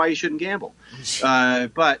maybe why you shouldn't gamble.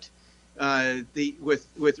 With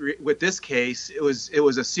this case, it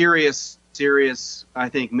was a serious, I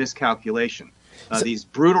think, miscalculation. These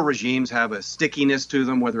brutal regimes have a stickiness to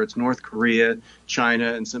them, whether it's North Korea,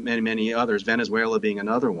 China, and many others, Venezuela being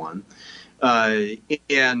another one. So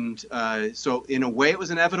in a way, it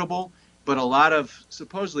was inevitable. But a lot of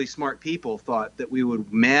supposedly smart people thought that we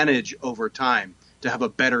would manage over time to have a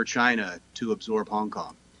better China to absorb Hong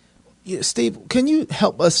Kong. Yeah, Steve, can you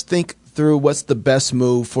help us think through what's the best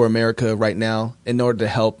move for America right now in order to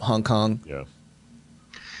help Hong Kong? Yeah.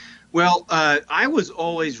 Well, I was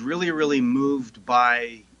always really, really moved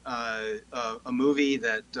by a movie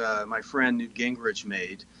that my friend Newt Gingrich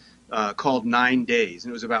made called 9 Days.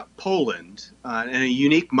 And it was about Poland and a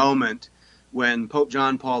unique moment when Pope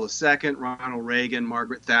John Paul II, Ronald Reagan,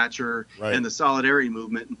 Margaret Thatcher, and the Solidarity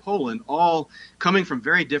movement in Poland, all coming from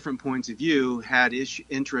very different points of view, had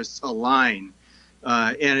interests aligned.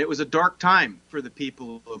 And it was a dark time for the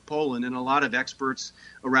people of Poland, and a lot of experts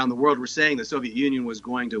around the world were saying the Soviet Union was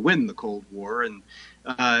going to win the Cold War. And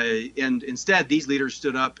instead, these leaders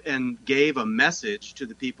stood up and gave a message to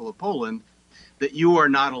the people of Poland that you are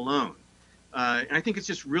not alone. And I think it's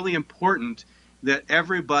just really important that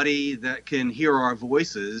everybody that can hear our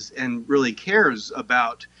voices and really cares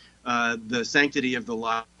about the sanctity of the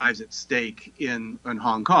lives at stake in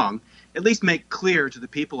Hong Kong, at least make clear to the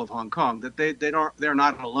people of Hong Kong that they're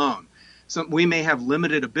not alone. So we may have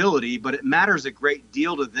limited ability, but it matters a great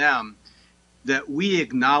deal to them that we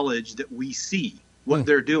acknowledge that we see what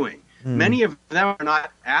they're doing. Many of them are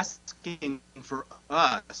not asking for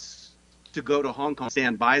us to go to Hong Kong and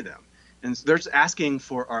stand by them. And they're just asking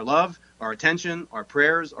for our love, our attention, our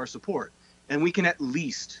prayers, our support. And we can at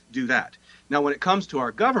least do that. Now, when it comes to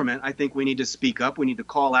our government, I think we need to speak up. We need to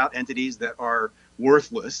call out entities that are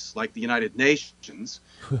worthless, like the United Nations.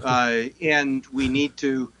 And we need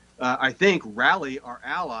to, I think, rally our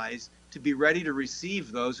allies to be ready to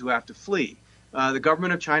receive those who have to flee. The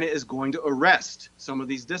government of China is going to arrest some of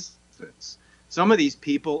these dissidents. Some of these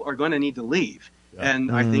people are going to need to leave.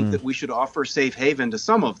 And I think that we should offer safe haven to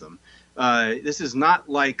some of them. This is not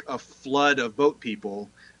like a flood of boat people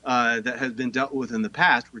that has been dealt with in the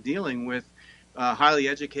past. We're dealing with highly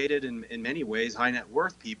educated and in many ways high net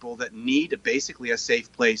worth people that need basically a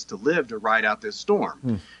safe place to live to ride out this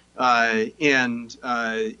storm. And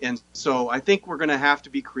so I think we're going to have to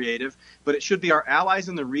be creative, but it should be our allies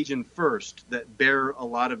in the region first that bear a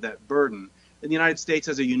lot of that burden. And the United States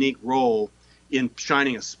has a unique role in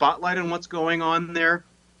shining a spotlight on what's going on there,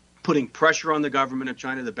 putting pressure on the government of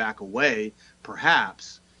China to back away,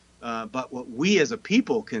 perhaps. But what we as a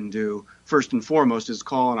people can do, first and foremost, is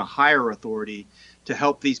call on a higher authority to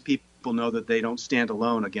help these people know that they don't stand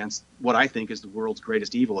alone against what I think is the world's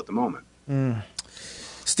greatest evil at the moment.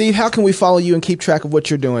 Steve, how can we follow you and keep track of what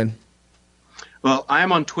you're doing? Well, I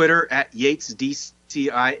am on Twitter at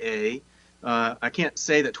YatesDCIA. I can't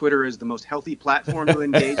say that Twitter is the most healthy platform to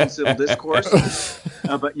engage in civil discourse,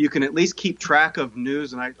 but you can at least keep track of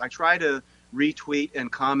news. And I try to retweet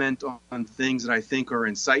and comment on things that I think are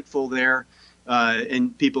insightful there.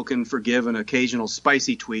 And people can forgive an occasional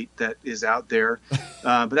spicy tweet that is out there.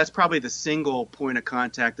 But that's probably the single point of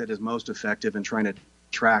contact that is most effective in trying to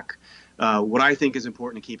track what I think is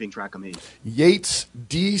important in keeping track of me. Yates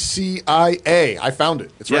DCIA. I found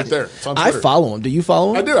it. It's right there. It's on Twitter. I follow him. Do you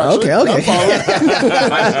follow him? I do, actually. Okay.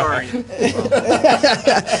 I'm sorry.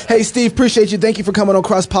 Hey, Steve, appreciate you. Thank you for coming on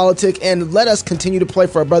Cross Politic, and let us continue to play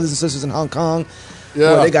for our brothers and sisters in Hong Kong.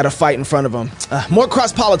 Yeah. Boy, they got a fight in front of them. More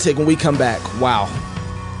Cross Politic when we come back. Wow.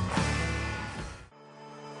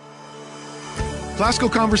 Classical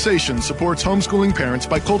Conversations supports homeschooling parents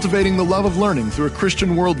by cultivating the love of learning through a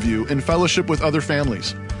Christian worldview in fellowship with other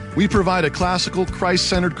families. We provide a classical,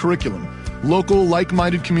 Christ-centered curriculum, local,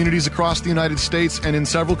 like-minded communities across the United States and in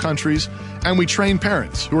several countries, and we train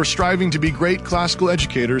parents who are striving to be great classical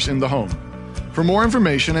educators in the home. For more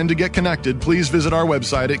information and to get connected, please visit our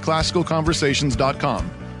website at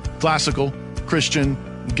classicalconversations.com. Classical, Christian,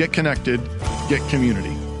 get connected, get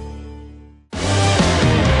community.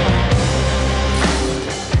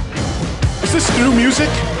 Is this new music?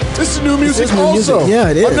 This is new music also. Music. Yeah,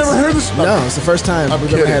 it is. I've never heard this. No, it's the first time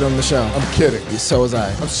we've ever had on the show. I'm kidding. So was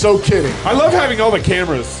I. I'm so kidding. I love having all the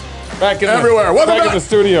cameras back in everywhere. Back in the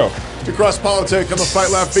studio. To Cross Politic on the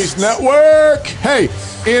Fight Laugh Feast Network. Hey,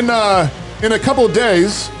 in a couple of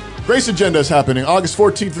days, Grace Agenda is happening. August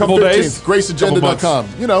 14th to the 15th. GraceAgenda.com.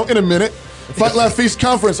 You know, in a minute. Fight Laugh Feast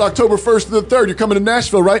Conference, October 1st to the 3rd. You're coming to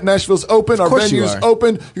Nashville, right? Nashville's open. Our venue's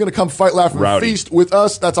open. You're going to come Fight, Laugh, and Feast with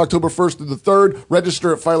us. That's October 1st to the 3rd.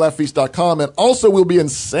 Register at fightlaughfeast.com. And also, we'll be in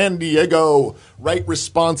San Diego. Right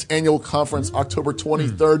Response Annual Conference, October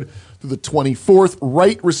 23rd through the 24th.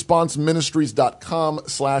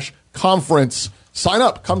 RightResponseMinistries.com/conference. Sign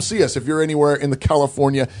up. Come see us if you're anywhere in the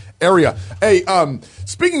California area. Hey,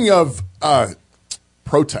 speaking of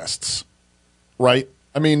protests, right?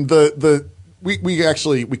 I mean, we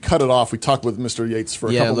cut it off. We talked with Mr. Yates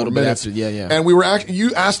for a couple more minutes. And we were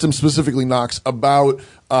you asked him specifically, Knox, about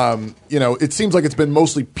it seems like it's been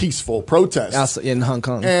mostly peaceful protests in Hong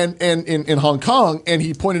Kong. And in Hong Kong, and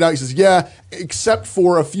he pointed out, he says, yeah, except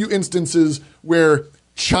for a few instances where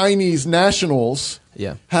Chinese nationals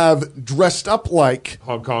have dressed up like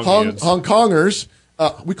Hong Kongers.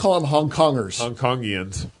 We call them Hong Kongers. Hong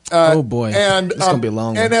Kongians. Oh boy, and it's gonna be a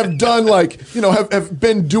long one. And have done have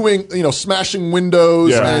been doing smashing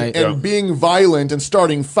windows and being violent and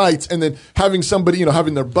starting fights, and then having somebody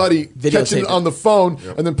having their buddy catching it on the phone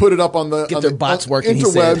and then put it up on the their bots working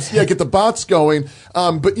interwebs. Get the bots going.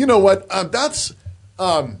 But you know what? That's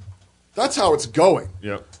how it's going.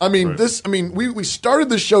 Yeah. I mean we started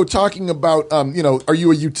the show talking about are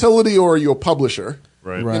you a utility or are you a publisher?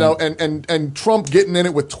 Right. And Trump getting in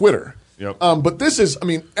it with Twitter. Yep. But this is,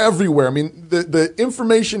 everywhere. The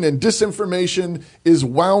information and disinformation is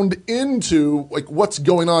wound into what's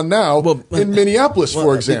going on now in Minneapolis,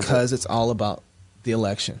 for example. Because it's all about the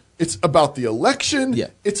election. It's about the election. Yeah.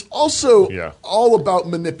 It's also all about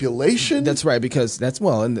manipulation. That's right, because that's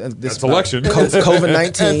election.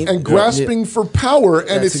 COVID-19 and grasping for power.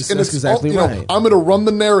 And that's exactly right. I'm going to run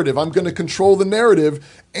the narrative. I'm going to control the narrative.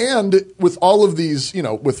 And with all of these,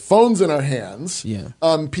 with phones in our hands,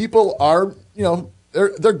 people are,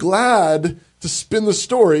 they're glad to spin the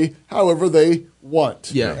story however they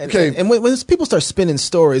want. Yeah. Okay. And when people start spinning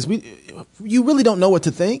stories, you really don't know what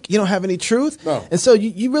to think. You don't have any truth. No. And so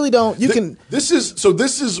you really don't. This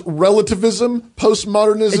is relativism,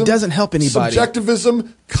 postmodernism. It doesn't help anybody.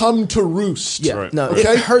 Subjectivism come to roost. Yeah. Right. No.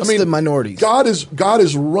 Okay? It hurts the minorities. God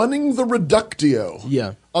is running the reductio.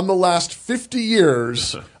 Yeah. On the last 50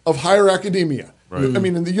 years of higher academia. Right.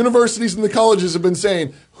 And the universities and the colleges have been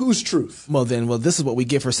saying, whose truth? Well, this is what we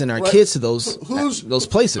get for sending our kids to those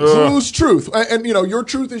places. Whose truth? And your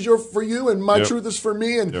truth is for you, and my truth is for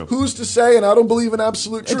me, and who's to say? And I don't believe in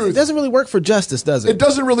absolute truth. It doesn't really work for justice, does it? It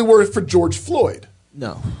doesn't really work for George Floyd.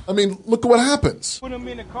 No. Look at what happens. Put him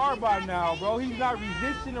in the car by now, bro. He's not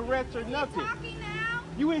resisting arrest or nothing.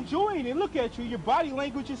 You enjoying it. Look at you. Your body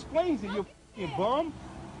language explains it, you f***ing bum.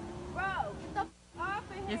 Bro, get the off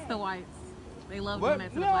of here. It's the whites. They love them.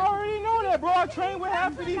 No, I already know that, bro. I trained with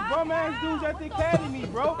half of these bum-ass dudes at the academy,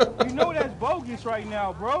 bro. You know that's bogus right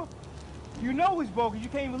now, bro. You know it's bogus. You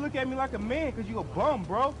can't even look at me like a man because you a bum,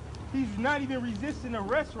 bro. He's not even resisting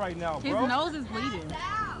arrest right now, bro. His nose is bleeding.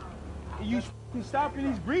 You stopping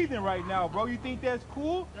his breathing right now, bro. You think that's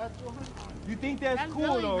cool? You think that's cool,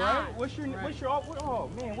 really though, not.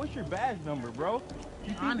 Right? What's your badge number, bro?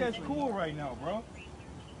 You think that's cool right now, bro?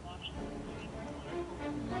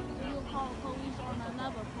 You'll call police on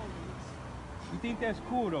another police. You think that's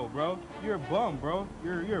cool though, bro? You're a bum, bro.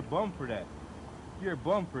 You're a bum for that. You're a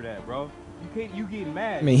bum for that, bro. You get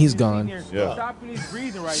mad. I mean, he's gone. Stopping his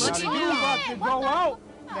breathing right now. The dude's about to go out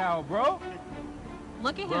now, bro.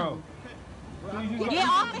 Look at him. Bro. Get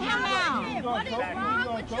off of him now. What is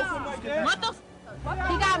wrong with y'all? What the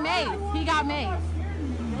He got mace. He got mace.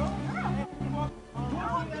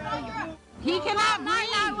 He cannot breathe.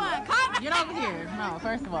 Get over here. No,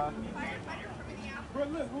 first of all.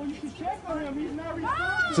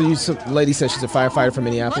 So lady said she's a firefighter from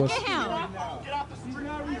Minneapolis? Look at him.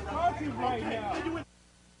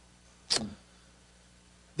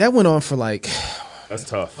 That went on for That's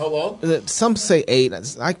tough. How long? Some say 8.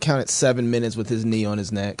 I counted 7 minutes with his knee on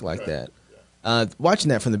his neck like that. Watching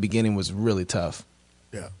that from the beginning was really tough.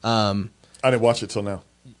 Yeah. I didn't watch it till now.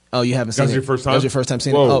 Oh, you haven't seen it? That was your first time? That was your first time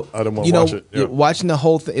seeing Whoa. it? Oh, I didn't want to watch it. Yeah. Watching the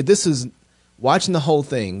whole thing. Watching the whole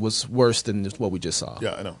thing was worse than just what we just saw.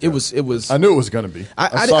 Yeah, I know. It was. I knew it was going to be.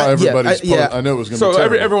 I saw everybody's post. I knew it was going to be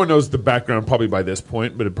terrible. Everyone knows the background probably by this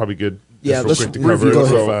point, but it'd probably good. Yeah, let's let's to cover review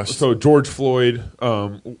it. it fast. So George Floyd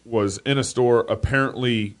was in a store,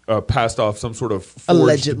 apparently passed off some sort of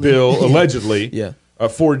forged bill, allegedly. Yeah. A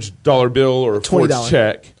forged dollar bill or a forged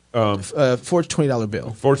check. Forged $20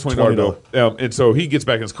 bill. Forged $20 bill. And so he gets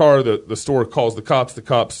back in his car. The store calls the cops. The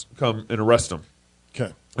cops come and arrest him.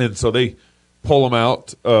 Okay. And so they pull him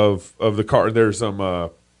out of the car. There's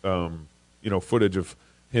some footage of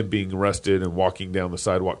him being arrested and walking down the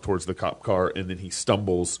sidewalk towards the cop car, and then he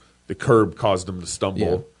stumbles. The curb caused him to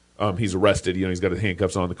stumble. Yeah. He's arrested. He's got his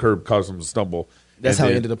handcuffs on. The curb caused him to stumble. That's how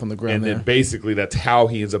he ended up on the ground. And then basically that's how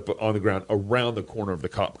he ends up on the ground around the corner of the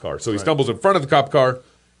cop car. So he stumbles in front of the cop car,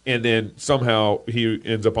 and then somehow he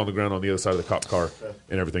ends up on the ground on the other side of the cop car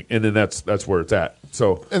and everything. And then that's where it's at.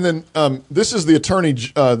 So and then this is the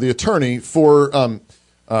attorney for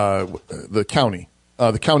the county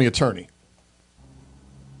attorney.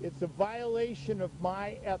 It's a violation of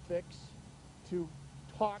my ethics to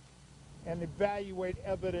talk and evaluate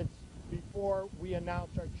evidence before we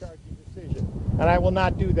announce our charging decision, and I will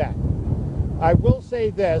not do that. I will say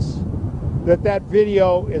this, that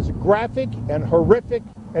video is graphic and horrific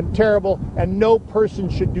and terrible, and no person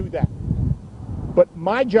should do that. But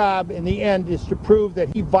my job in the end is to prove that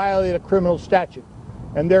he violated a criminal statute,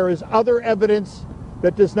 and there is other evidence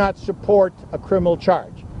that does not support a criminal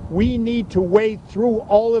charge. We need to wade through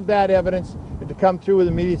all of that evidence and to come through with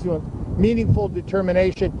a meaningful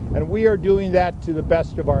determination, and we are doing that to the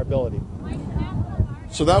best of our ability.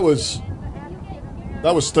 So that was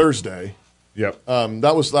Thursday. Yep.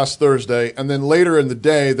 That was last Thursday, and then later in the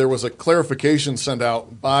day there was a clarification sent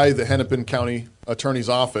out by the Hennepin County Attorney's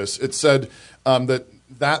Office. It said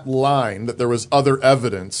that line, that there was other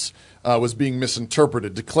evidence, was being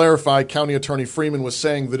misinterpreted. To clarify, County Attorney Freeman was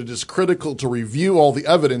saying that it is critical to review all the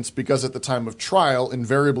evidence because at the time of trial,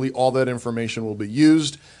 invariably all that information will be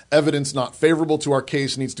used. Evidence not favorable to our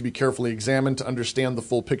case needs to be carefully examined to understand the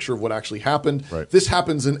full picture of what actually happened. Right. This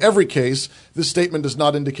happens in every case. This statement does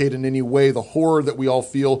not indicate in any way the horror that we all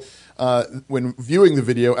feel when viewing the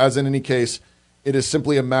video. As in any case, it is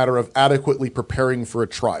simply a matter of adequately preparing for a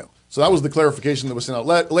trial. So that was the clarification that was sent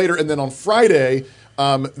out later. And then on Friday,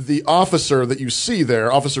 the officer that you see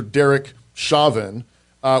there, Officer Derek Chauvin,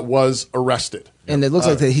 was arrested. And it looks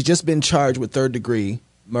like that he's just been charged with third-degree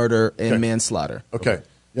murder and manslaughter. Okay.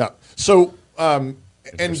 Yeah. So, and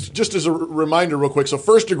just as a reminder real quick, so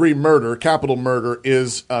first-degree murder, capital murder,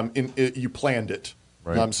 is you planned it.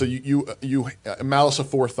 Right. So you malice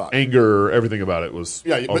aforethought. Anger, everything about it was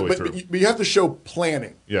all the way through. But you have to show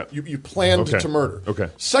planning. Yeah. You planned to murder. Okay.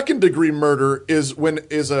 Second-degree murder is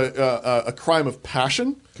a crime of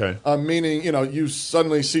passion. Okay. Meaning, you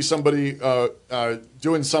suddenly see somebody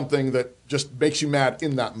doing something that just makes you mad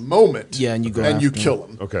in that moment. Yeah, and you go and you after kill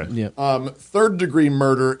them. them. Okay. Yeah. Third-degree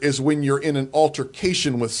murder is when you're in an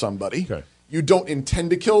altercation with somebody. Okay. You don't intend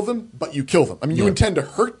to kill them, but you kill them. I mean, you intend to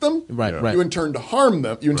hurt them. Right. You intend to harm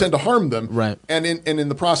them. You intend to harm them. Right. And in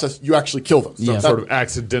the process, you actually kill them. Some sort of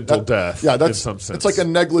accidental death. Yeah, in some sense. It's like a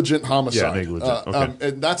negligent homicide. Yeah, negligent. Okay.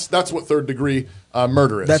 And that's what third-degree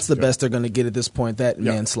murder is. That's the best they're going to get at this point. That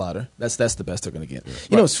manslaughter. That's the best they're going to get.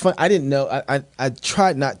 You know, it's fun. I didn't know. I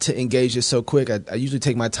tried not to engage this so quick. I usually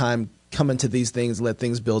take my time coming to these things, let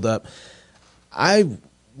things build up. I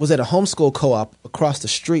was at a homeschool co-op across the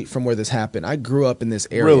street from where this happened. I grew up in this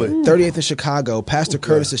area. Really? 38th in Chicago. Pastor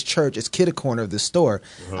Curtis's church is kitty corner of this store.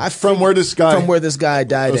 From where this guy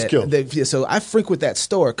died was killed. So I frequent that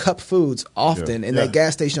store, Cup Foods, often, and that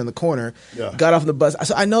gas station on the corner. Yeah. Got off the bus.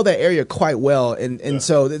 So I know that area quite well. And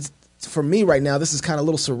so it's, for me right now, this is kind of a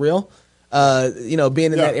little surreal.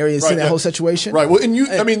 Being in that area and seeing that whole situation. Right. Well, and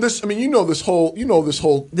this whole city.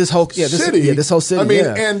 This whole city. I mean,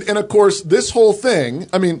 and of course, this whole thing,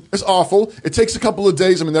 I mean, it's awful. It takes a couple of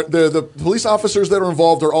days. I mean, the police officers that are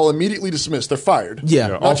involved are all immediately dismissed. They're fired.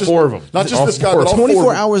 Yeah. All four of them. Not just this guy, but all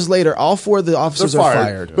 24 hours later, all four of the officers are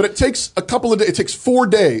fired. But it takes a couple of days. It takes 4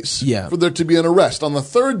 days for there to be an arrest. On the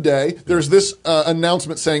third day, there's this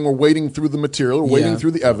announcement saying we're wading through the material, we're wading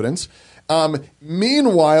through the evidence.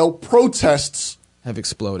 Meanwhile, protests have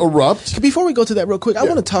exploded. Erupt. Before we go to that real quick, I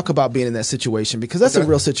want to talk about being in that situation because that's a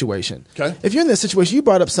real situation. Okay. If you're in that situation, you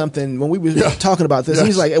brought up something when we were talking about this. And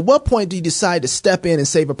he's like, at what point do you decide to step in and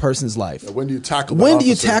save a person's life? When do you tackle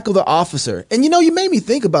the officer? And you made me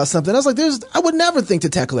think about something. I was like, I would never think to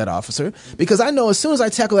tackle that officer because I know as soon as I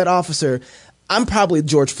tackle that officer, I'm probably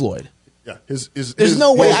George Floyd. Yeah, there's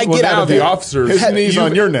no way I get out of the there. officer, his knees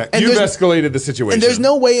on your neck. You've escalated the situation, and there's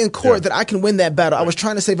no way in court that I can win that battle. I was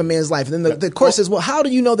trying to save a man's life, and then the court says, "Well, how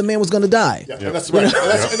do you know the man was going to die?" Yeah, and that's right.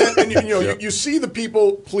 And you see the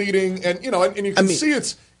people pleading, and you can see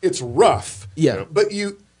it's rough. Yeah, but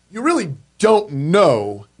you really don't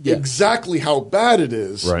know exactly how bad it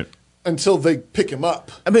is, right, until they pick him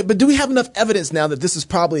up. I mean, but do we have enough evidence now that this is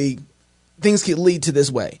probably things could lead to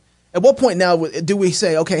this way? At what point now do we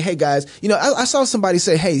say, okay, hey, guys, I saw somebody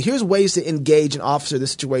say, hey, here's ways to engage an officer in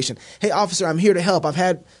this situation. Hey, officer, I'm here to help. I've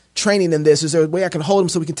had training in this. Is there a way I can hold him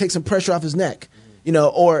so we can take some pressure off his neck?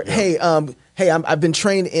 Hey, I've been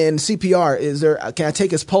trained in CPR. Can I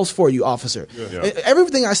take his pulse for you, officer?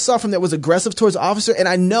 Everything I saw from that was aggressive towards the officer, and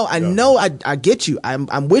I know I get you.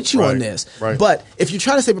 I'm with you on this. Right. But if you're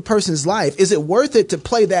trying to save a person's life, is it worth it to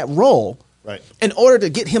play that role? Right. In order to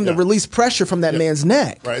get him to release pressure from that man's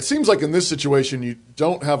neck. Right. It seems like in this situation you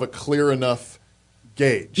don't have a clear enough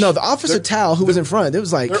gauge. No, the officer Tal who was in front, it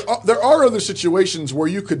was like there are other situations where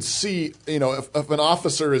you could see, if an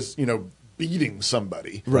officer is, beating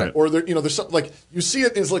somebody, right? Or there's something like you see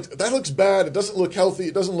it and it's like that looks bad. It doesn't look healthy.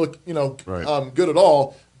 It doesn't look good at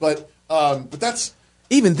all. But that's.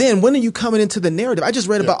 Even then, when are you coming into the narrative? I just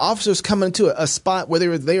read about officers coming into a spot where they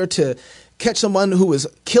were there to catch someone who was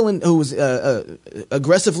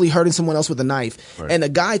aggressively hurting someone else with a knife. Right. And a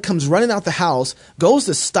guy comes running out the house, goes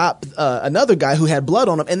to stop another guy who had blood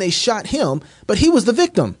on him, and they shot him, but he was the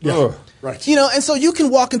victim. Yeah. Right. And so you can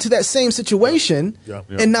walk into that same situation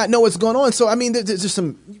and not know what's going on. So, I mean, there's just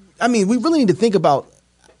we really need to think about,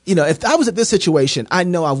 if I was at this situation, I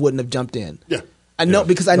know I wouldn't have jumped in. Yeah. I know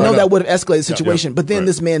because I know that would have escalated the situation, but then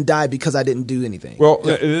this man died because I didn't do anything. Well,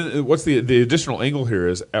 what's the additional angle here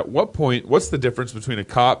is at what point, what's the difference between a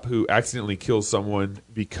cop who accidentally kills someone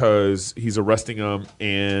because he's arresting them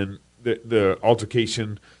and the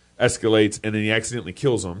altercation escalates and then he accidentally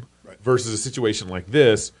kills them versus a situation like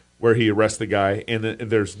this where he arrests the guy and it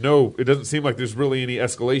doesn't seem like there's really any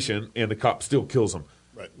escalation and the cop still kills him.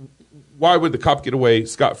 Right. Why would the cop get away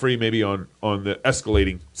scot-free maybe on the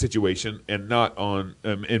escalating situation and not on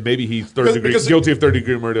and maybe he's guilty of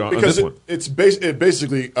third-degree murder on this one? It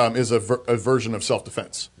basically is a version of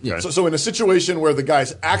self-defense. Yeah. So in a situation where the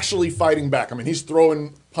guy's actually fighting back, I mean, he's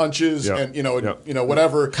throwing punches and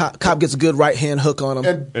whatever. Cop gets a good right hand hook on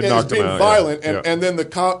him and is being violent, and then the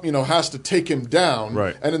cop has to take him down.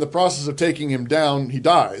 Right. And in the process of taking him down, he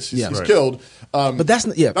dies. He's killed. But that's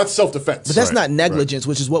self-defense. But that's not negligence,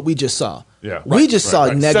 which is what we just saw. Yeah. We just saw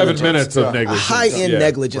negligence. 7 minutes of negligence. High-end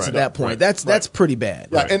negligence at that point. That's pretty bad.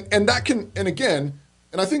 Yeah, and that can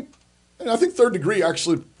I think third degree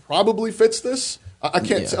actually probably fits this. I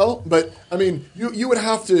can't tell, but I mean you would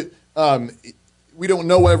have to. We don't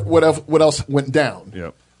know what else went down.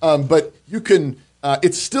 Yeah. But you can.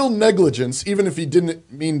 It's still negligence, even if he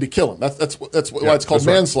didn't mean to kill him. That's why it's called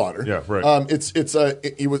manslaughter. Right. Yeah, right.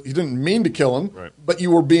 He didn't mean to kill him, but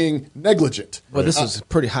you were being negligent. Well, this is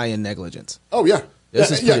pretty high end negligence. Oh yeah,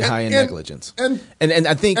 this is pretty high end negligence. And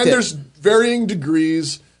I think there's varying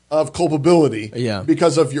degrees of culpability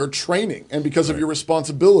because of your training and because of your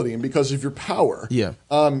responsibility and because of your power. Yeah.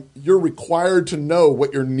 You're required to know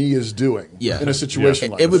what your knee is doing in a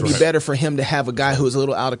situation like this. It would be better for him to have a guy who is a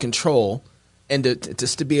little out of control and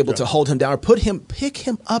to be able to hold him down or pick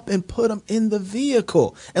him up and put him in the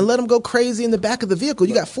vehicle and let him go crazy in the back of the vehicle.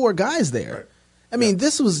 You got 4 guys there. Right. I mean,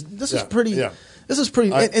 this was pretty. Yeah. This was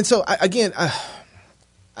pretty. And so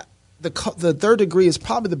the third degree is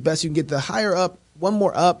probably the best you can get. The higher up, one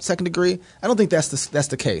more up, second degree. I don't think that's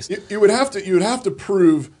the case. You would have to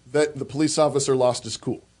prove that the police officer lost his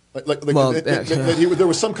cool. That there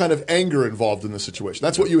was some kind of anger involved in the situation.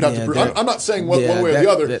 That's what you would have to prove. I'm not saying one way or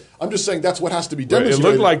the other. I'm just saying that's what has to be demonstrated. It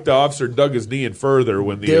looked like the officer dug his knee in further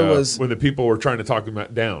when the people were trying to talk him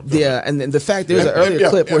down. Yeah, and the fact there's an earlier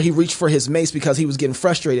clip where he reached for his mace because he was getting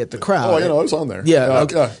frustrated at the crowd. Oh, it was on there. Yeah.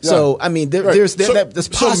 So I mean, that's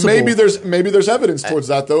possible. So maybe there's evidence towards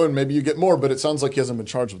that though, and maybe you get more. But it sounds like he hasn't been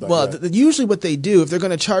charged with that. Well, usually what they do if they're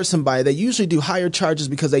going to charge somebody, they usually do higher charges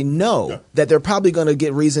because they know that they're probably going to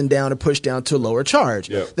get reasoned down or pushed down to a lower charge.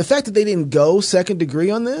 Yep. The fact that they didn't go second degree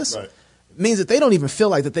on this means that they don't even feel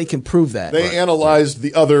like that they can prove that. They analyzed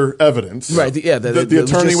the other evidence. Right. The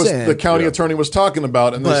attorney the county attorney was talking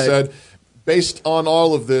about, and they said, based on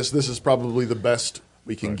all of this is probably the best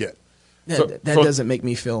we can get. That doesn't make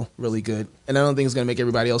me feel really good, and I don't think it's going to make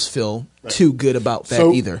everybody else feel too good about that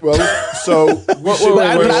either. Well,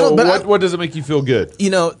 what does it make you feel good?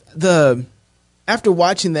 After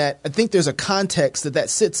watching that, I think there's a context that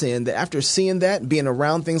sits in, that after seeing that, being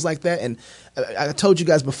around things like that, and I told you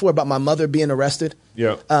guys before about my mother being arrested.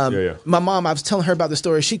 Yeah. My mom, I was telling her about the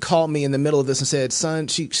story. She called me in the middle of this and said, son,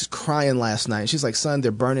 she's crying last night. She's like, son,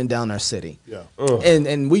 they're burning down our city. Yeah.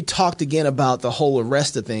 And we talked again about the whole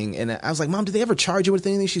arrested thing. And I was like, Mom, did they ever charge you with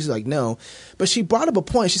anything? She's like, no. But she brought up a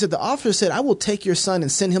point. She said, the officer said, I will take your son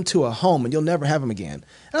and send him to a home and you'll never have him again.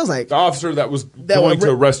 And I was like, the officer that was going to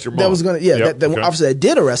arrest your mom. That was going to, the officer that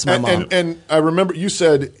did arrest my mom. And I remember you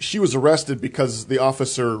said she was arrested because the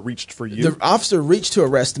officer reached for you. The officer reached to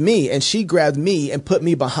arrest me, and she grabbed me and put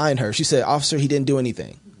me behind her. She said, officer, he didn't do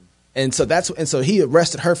anything. And so he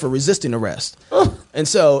arrested her for resisting arrest. And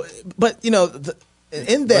so, but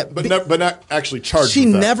but not actually charged. She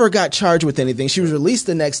with that. never got charged with anything. She was released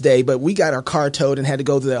the next day, but we got our car towed and had to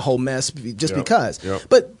go through that whole mess just because. Yep.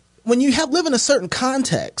 But when you live in a certain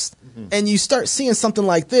context and you start seeing something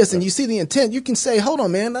like this and you see the intent, you can say, hold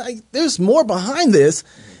on, man, there's more behind this,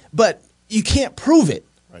 but you can't prove it.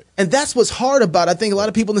 And that's what's hard about, I think, a lot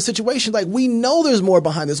of people in the situation. Like, we know there's more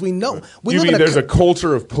behind this. We know. There's a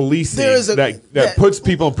culture of policing that puts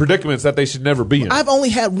people in predicaments that they should never be in. I've only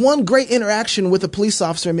had one great interaction with a police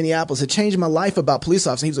officer in Minneapolis. It changed my life about police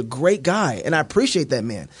officers. He was a great guy, and I appreciate that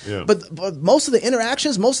man. Yeah. But most of the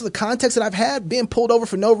interactions, most of the context that I've had, being pulled over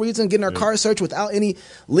for no reason, getting our car searched without any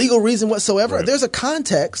legal reason whatsoever, there's a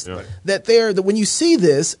context that when you see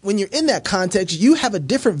this, when you're in that context, you have a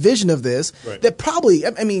different vision of this that probably,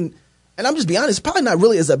 and I'm just being honest, it's probably not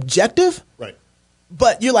really as objective. Right.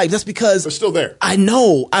 But you're like, that's because it's still there. I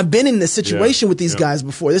know. I've been in this situation with these guys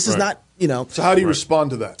before. This is not, So how do you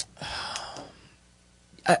respond to that?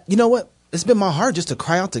 You know what? It's been my heart just to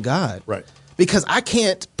cry out to God. Right. Because I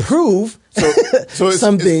can't prove so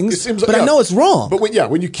some things, it seems but I know it's wrong. But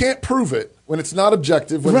when you can't prove it, when it's not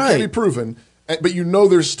objective, when it can't be proven, but you know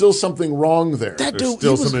there's still something wrong there. That dude,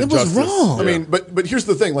 it was wrong. I mean, but here's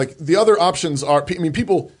the thing. Like, the other options are,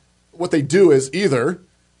 people, what they do is either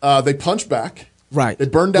they punch back. Right. They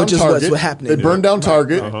burn down Which is Target. what's happening. They burn down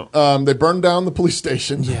Target. They burn down the police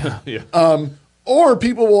station. Yeah. Or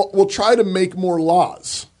people will try to make more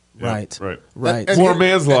laws. Right. And more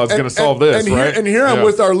man's law is going to solve this, right? And here I'm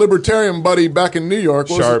with our libertarian buddy back in New York.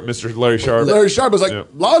 Mr. Larry Sharp. Larry Sharp was like,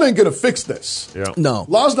 law ain't going to fix this. Yeah. No.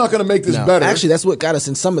 Law's not going to make this better. Actually, that's what got us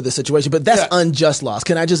in some of the situation. But that's unjust laws.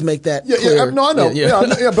 Can I just make that clear? Yeah, no, I know.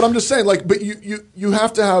 Yeah, but I'm just saying, like, but you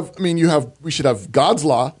have to have, we should have God's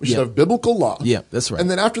law. We should have biblical law. Yeah, that's right. And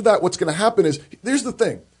then after that, what's going to happen is, here's the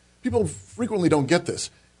thing. People frequently don't get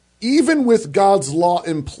this. Even with God's law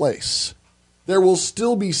in place, there will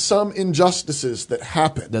still be some injustices that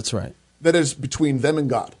happen. That's right. That is between them and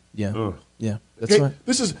God. Yeah. Yeah. That's right.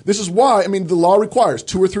 This is why, the law requires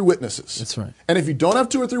 2 or 3 witnesses. That's right. And if you don't have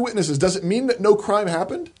 2 or 3 witnesses, does it mean that no crime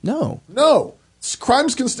happened? No. No.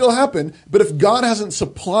 Crimes can still happen, but if God hasn't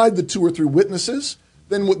supplied the 2 or 3 witnesses,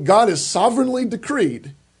 then what God has sovereignly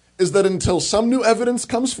decreed is that until some new evidence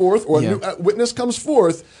comes forth or a new witness comes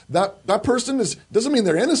forth, that person doesn't mean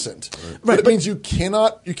they're innocent. Right. But it means you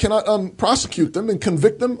cannot prosecute them and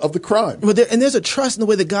convict them of the crime. But there's a trust in the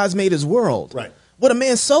way that God's made his world. Right. What a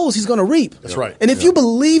man sows, he's going to reap. That's right. And if you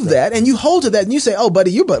believe that and you hold to that and you say, oh,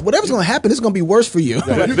 buddy, whatever's going to happen, it's going to be worse for you.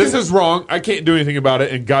 Yeah. This is wrong. I can't do anything about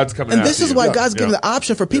it, and God's coming and after this is you. why God's giving the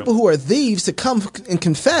option for people who are thieves to come and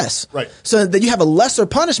confess. Right. So that you have a lesser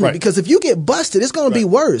punishment. Because if you get busted, it's going to be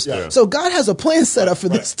worse. Yeah. So God has a plan set up for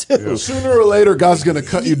this too. Yeah. Sooner or later, God's going to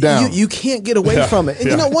cut you down. You can't get away from it. And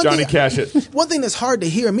you know, Johnny Cash it. One thing that's hard to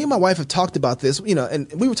hear, me and my wife have talked about this,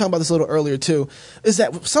 and we were talking about this a little earlier too, is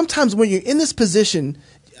that sometimes when you're in this position,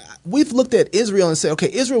 we've looked at Israel and said,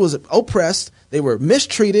 okay, Israel was oppressed. They were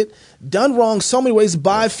mistreated, done wrong so many ways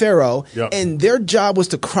by Pharaoh, and their job was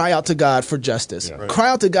to cry out to God for justice, cry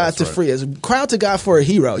out to God to free us, cry out to God for a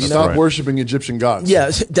hero. Stop worshiping Egyptian gods.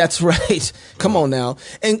 Yeah, that's right. Come on now.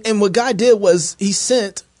 And what God did was he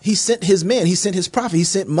sent his man, he sent his prophet, he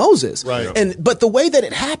sent Moses. Right. But the way that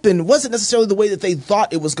it happened wasn't necessarily the way that they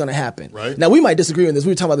thought it was going to happen. Right. Now, we might disagree on this.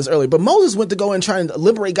 We were talking about this earlier. But Moses went to go and try and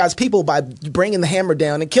liberate God's people by bringing the hammer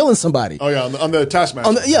down and killing somebody. Oh, yeah, on the taskmaster.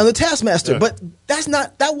 On the taskmaster. Yeah. But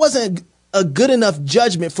that wasn't a good enough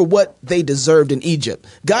judgment for what they deserved in Egypt.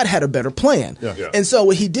 God had a better plan. Yeah. Yeah. And so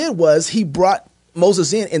what he did was he brought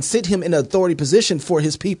Moses in and sent him in an authority position for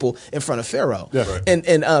his people in front of Pharaoh. Yeah. Right.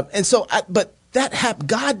 And so that happened.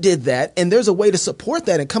 God did that, and there's a way to support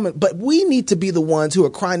that and come in. But we need to be the ones who are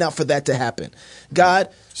crying out for that to happen. God,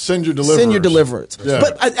 send your deliverance. Send your deliverance. Yeah.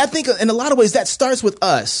 But I think in a lot of ways that starts with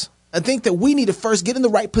us. I think that we need to first get in the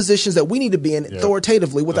right positions that we need to be in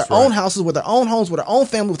authoritatively with our own houses, with our own homes, with our own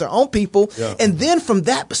family, with our own people. Yeah. And then from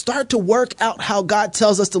that, start to work out how God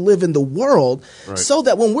tells us to live in the world so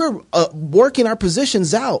that when we're working our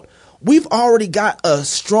positions out, we've already got a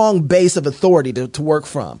strong base of authority to work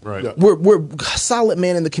from. Right. Yeah. We're solid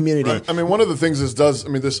men in the community. Right. I mean, one of the things this does,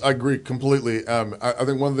 I agree completely. I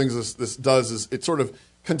think one of the things this does is it sort of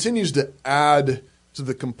continues to add to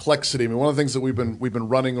the complexity. I mean, one of the things that we've been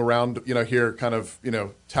running around, here kind of,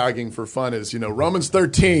 tagging for fun is, Romans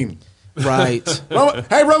 13. Right.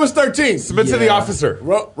 Hey, Romans 13. Submit to the officer.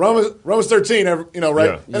 Romans 13, right?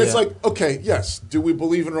 Yeah. And it's like, okay, yes. Do we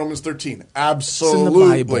believe in Romans 13? Absolutely.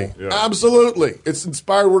 It's in the Bible. Yeah. Absolutely. It's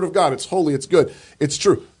inspired word of God. It's holy. It's good. It's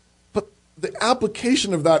true. But the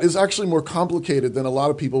application of that is actually more complicated than a lot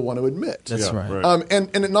of people want to admit. That's right.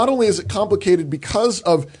 And not only is it complicated because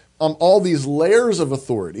of all these layers of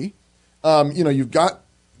authority, you've got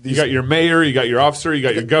you got your mayor, you got your officer, you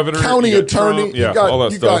got your governor, county attorney, you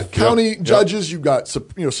got county judges, you've got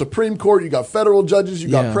Supreme Court, you got federal judges, you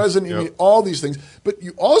got president, you all these things. But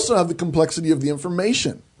you also have the complexity of the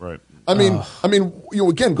information. Right. I mean,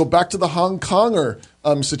 again, go back to the Hong Konger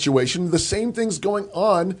situation. The same thing's going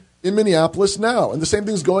on in Minneapolis now, and the same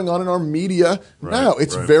thing's going on in our media now.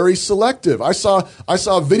 It's very selective. I saw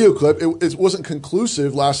a video clip. It wasn't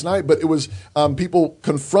conclusive last night, but it was people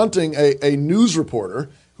confronting a news reporter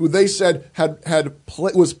who they said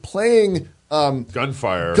was playing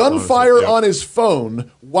gunfire on his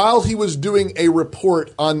phone while he was doing a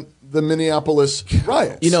report on the Minneapolis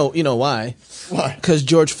riots. You know why? Why? Because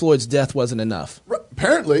George Floyd's death wasn't enough.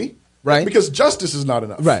 Apparently, right? Because justice is not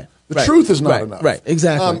enough. Right. The truth is not enough. Right,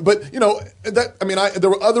 exactly. But there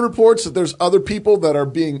were other reports that there's other people that are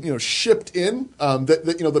being shipped in.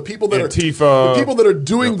 The people that Antifa. The people that are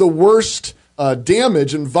doing the worst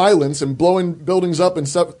damage and violence and blowing buildings up and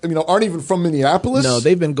stuff, aren't even from Minneapolis. No,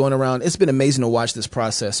 they've been going around. It's been amazing to watch this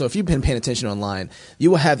process. So if you've been paying attention online,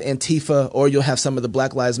 you will have Antifa or you'll have some of the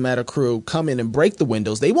Black Lives Matter crew come in and break the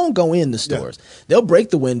windows. They won't go in the stores. Yeah. They'll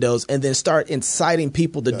break the windows and then start inciting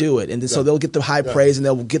people to do it. And then so they'll get the high praise and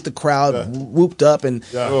they'll get the crowd whooped up and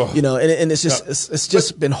and it's just it's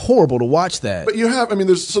just been horrible to watch that. But you have,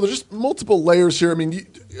 there's just multiple layers here.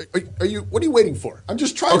 What are you waiting for? I'm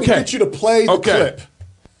just trying to get you to play the clip.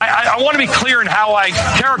 I want to be clear in how I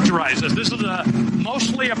characterize this. This is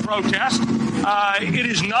mostly a protest. It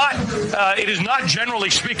is not generally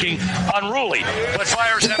speaking unruly, but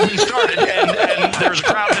fires have been started, and there's a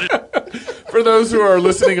crowd that is. For those who are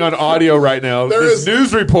listening on audio right now, this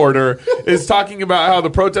news reporter is talking about how the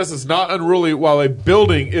protest is not unruly while a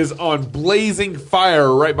building is on blazing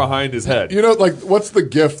fire right behind his head. What's the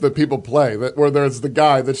GIF that people play where there's the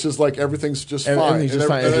guy that's just like everything's just fine. Everything's just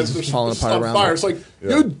fine. Everything's just falling apart around fire. It's like,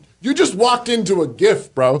 you just walked into a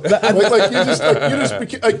GIF, bro. But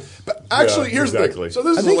actually, here's the thing. So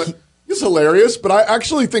this is hilarious, but I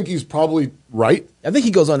actually think he's probably right. I think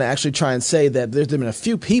he goes on to actually try and say that there's been a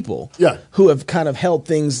few people who have kind of held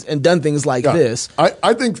things and done things like this.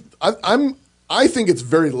 I think it's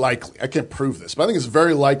very likely. I can't prove this, but I think it's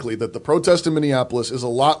very likely that the protest in Minneapolis is a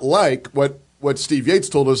lot like what Steve Yates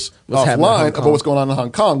told us offline about what's going on in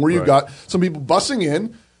Hong Kong, where you've got some people bussing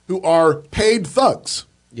in who are paid thugs.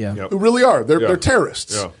 Yeah. Who really are. They're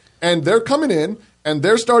terrorists. Yeah. And they're coming in and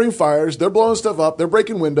they're starting fires, they're blowing stuff up, they're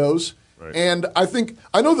breaking windows. Right. And I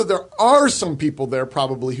know that there are some people there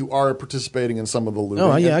probably who are participating in some of the looting.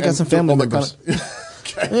 Oh, yeah, I got some family members.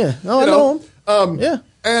 Okay. Yeah, I know them.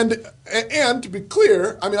 And to be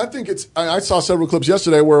clear, I think I saw several clips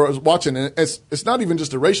yesterday where I was watching, and it's not even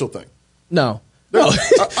just a racial thing. No.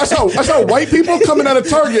 I saw white people coming out of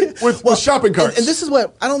Target with shopping carts. And this is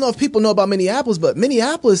what, I don't know if people know about Minneapolis, but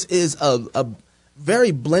Minneapolis is a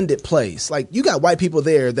very blended place. Like, you got white people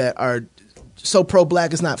there that are so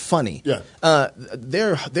pro-black it's not funny. Yeah.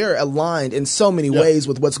 They're aligned in so many ways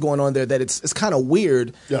with what's going on there that it's kind of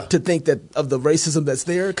weird to think that of the racism that's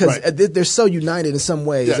there because they're so united in some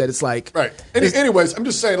ways that it's like. Right. Anyways, I'm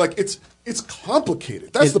just saying, like, it's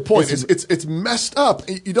complicated. That's the point. It's messed up.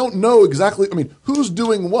 You don't know exactly. Who's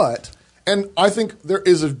doing what? And I think there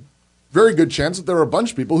is a very good chance that there are a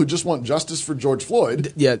bunch of people who just want justice for George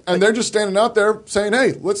Floyd. Yeah. And they're just standing out there saying,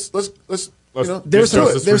 "Hey, let's." There's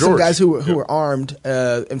some guys who were armed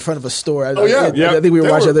in front of a store. Oh yeah, I think we were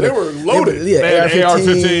watching. They were loaded.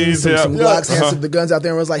 AR-15s, some Glocks, had some of the guns out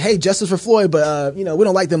there, and was like, "Hey, justice for Floyd," but we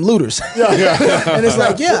don't like them looters. And it's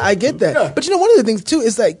like, I get that. Yeah. But one of the things too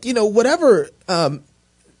is like, whatever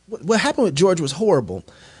what happened with George was horrible,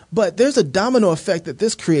 But there's a domino effect that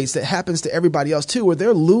this creates that happens to everybody else too, where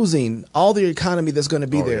they're losing all the economy that's going to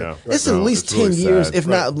be there. Yeah. It's at least 10 years, if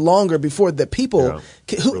not longer, before the people.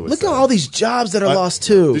 Look at all these jobs that are lost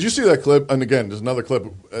too. Did you see that clip? And again, there's another clip.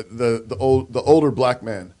 The older black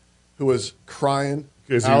man who was crying.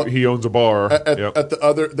 Because he owns a bar. At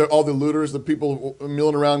the all the looters, the people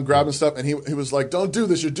milling around grabbing stuff, and he was like, "Don't do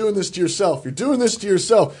this. You're doing this to yourself. You're doing this to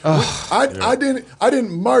yourself. I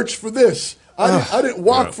didn't march for this. I didn't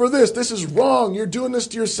walk for this. This is wrong. You're doing this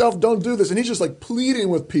to yourself. Don't do this." And he's just like pleading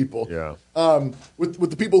with people, with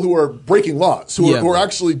the people who are breaking laws, who are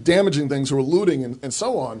actually damaging things, who are looting and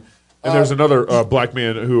so on. And there's another black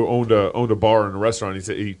man who owned a bar and a restaurant. He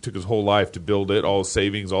said he took his whole life to build it, all his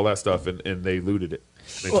savings, all that stuff, and they looted it.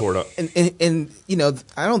 They tore it up. And you know,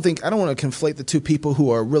 I don't want to conflate the two people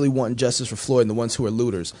who are really wanting justice for Floyd and the ones who are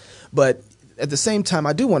looters. But at the same time,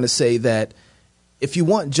 I do want to say that if you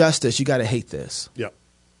want justice, you got to hate this. Yep.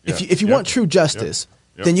 If you want true justice,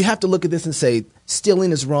 then you have to look at this and say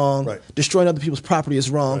stealing is wrong, destroying other people's property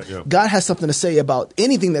is wrong. God has something to say about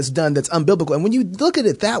anything that's done that's unbiblical. And when you look at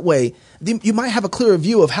it that way, you might have a clearer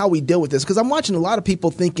view of how we deal with this. Because I'm watching a lot of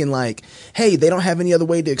people thinking like, hey, they don't have any other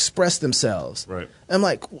way to express themselves. Right. I'm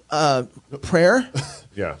like, prayer?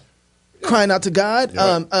 Crying out to God?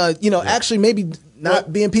 Actually maybe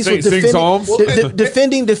not being peaceful,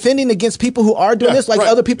 defending against people who are doing this, like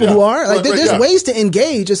other people who are. Like there's ways to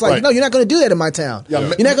engage. It's like, no, you're not going to do that in my town. You're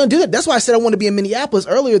not going to do that. That's why I said I want to be in Minneapolis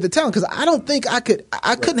earlier at the town, because I don't think I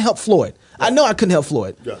couldn't help Floyd. I know I couldn't help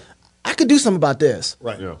Floyd. I could do something about this.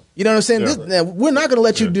 Right. You know what I'm saying? We're not going to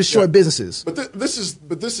let you destroy businesses. But this is.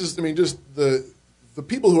 I mean, just the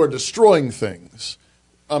people who are destroying things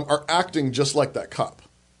are acting just like that cop.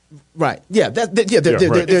 Right. Yeah. They're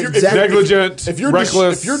negligent, reckless.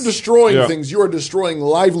 If you're destroying things, you are destroying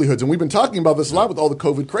livelihoods, and we've been talking about this a lot with all the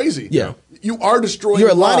COVID crazy. Yeah. You are destroying. You're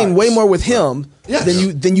aligning lives. way more with him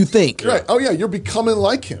than you think. Right. Oh yeah. You're becoming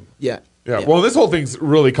like him. Yeah. Yeah. Well, this whole thing's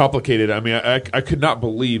really complicated. I mean, I could not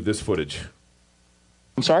believe this footage.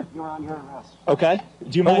 I'm sorry? You're under arrest. Okay.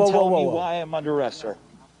 Do you mind telling me why I'm under arrest, sir?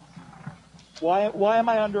 Why am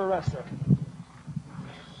I under arrest, sir?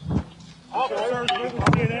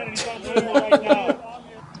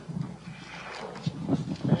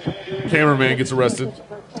 Cameraman gets arrested.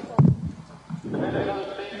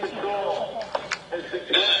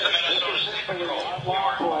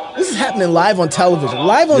 This is happening live on television,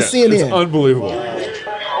 live on CNN. It's unbelievable.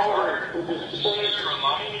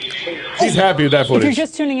 He's happy with that footage. If you're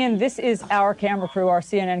just tuning in, this is our camera crew, our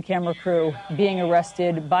CNN camera crew, being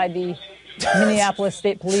arrested by the Minneapolis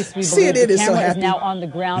State Police. We believe the camera is now on the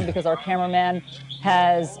ground because our cameraman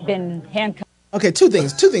has been handcuffed. Okay, two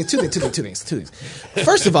things.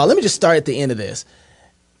 First of all, let me just start at the end of this.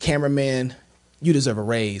 Cameraman, you deserve a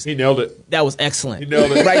raise. He nailed it. That was excellent. He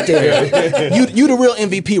nailed it. Right there. You the real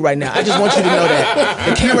MVP right now. I just want you to know that.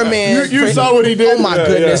 The cameraman. You saw what he did. Oh, my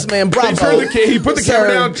goodness, man. Bravo. He put the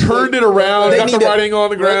camera down, turned it around, got the writing on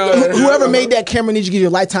the ground. Whoever made that camera needs to give you a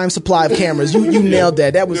lifetime supply of cameras. You nailed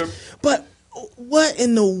that. That was. But what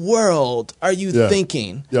in the world are you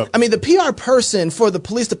thinking? I mean, the PR person for the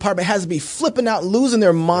police department has to be flipping out and losing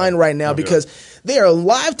their mind right now because they are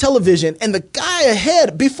live television, and the guy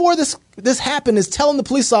ahead, before this happened, is telling the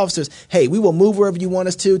police officers, hey, we will move wherever you want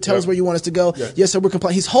us to. Tell us where you want us to go. Yes, sir, we're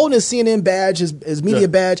complying. He's holding his CNN badge, his media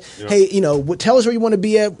badge. Hey, tell us where you want to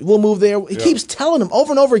be at. We'll move there. He keeps telling them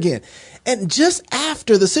over and over again. And just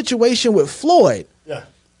after the situation with Floyd,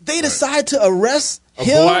 they decide to arrest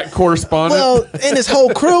him. A black correspondent. Well, and his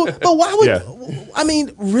whole crew. But why would, I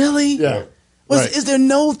mean, really? Yeah. Is there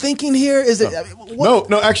no thinking here? Is it? No,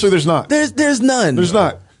 actually, there's not. There's none. There's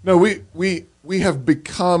not. No, we have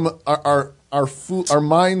become our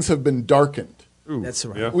minds have been darkened. Ooh, that's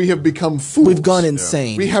right. We have become fools. We've gone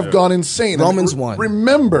insane. We have gone insane. Romans 1.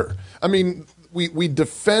 Remember, I mean, we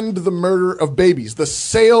defend the murder of babies, the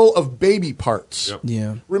sale of baby parts.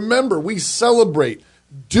 Yeah. Remember, we celebrate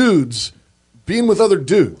dudes being with other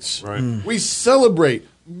dudes. Right. We celebrate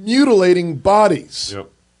mutilating bodies.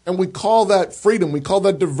 And we call that freedom. We call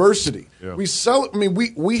that diversity.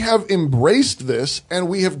 We have embraced this, and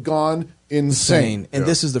we have gone insane. And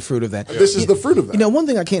this is the fruit of that. This is the fruit of that. You know, one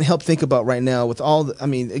thing I can't help think about right now with all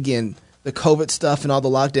again, the COVID stuff and all the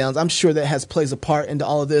lockdowns, I'm sure that plays a part into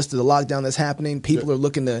all of this, to the lockdown that's happening. People are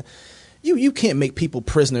looking to... You can't make people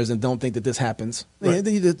prisoners and don't think that this happens. Right.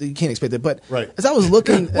 You can't expect that. But as I was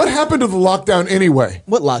looking... What happened to the lockdown anyway?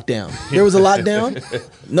 What lockdown? There was a lockdown?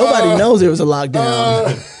 Nobody knows there was a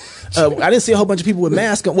lockdown. I didn't see a whole bunch of people with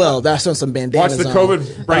masks on. Well, that's on some bandanas. Watch the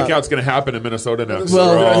COVID breakout's going to happen in Minnesota now.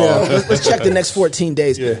 Well, let's check the next 14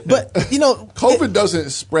 days. Yeah. But, COVID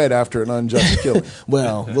doesn't spread after an unjust killing.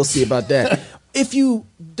 Well, we'll see about that. If you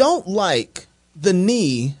don't like the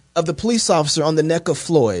knee of the police officer on the neck of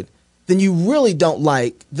Floyd, then you really don't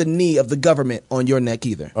like the knee of the government on your neck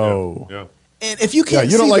either. Oh. Yeah. And if you can't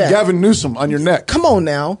you don't see like that, Gavin Newsom on your neck. Come on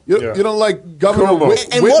now. You don't like Governor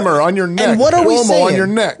Whitmer on your neck. And what are we Cuomo saying? on your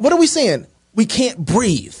neck. What are we saying? We can't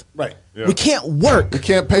breathe. Right. Yeah. We can't work. We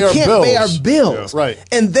can't pay our bills. Pay our bills. Yeah. Right.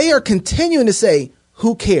 And they are continuing to say,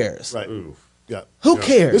 who cares? Right. Yeah. Who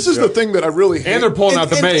cares? This is the thing that I really hate. And they're pulling out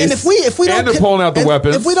the mace. And if we don't, and they're pulling out the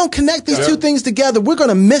weapons. If we don't connect these two things together, we're going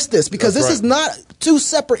to miss this because this is not two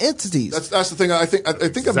separate entities. That's the thing. I think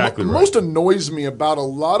exactly most annoys me about a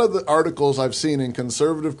lot of the articles I've seen in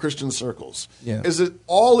conservative Christian circles is that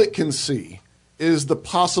all it can see is the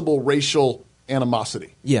possible racial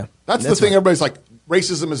animosity. Yeah, that's the thing. Right. Everybody's like,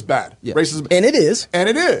 racism is bad. Yeah. Racism, and it is. And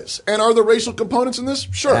it is. And are there racial components in this?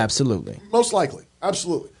 Sure, absolutely, most likely,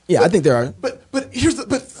 absolutely. Yeah, I think there are. But this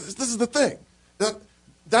is the thing.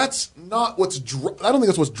 That's not what's. I don't think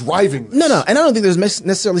that's what's driving this. No, and I don't think there's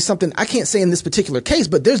necessarily something I can't say in this particular case.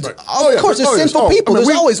 But there's, of course, there's sinful people. There's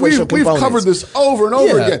always racial components. We've covered this over and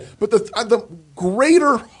over again. But the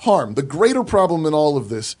greater harm, the greater problem in all of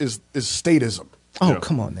this is statism. Oh,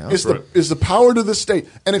 come on now. Is the power to the state.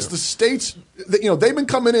 And it's the states that, they've been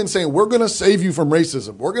coming in saying, we're going to save you from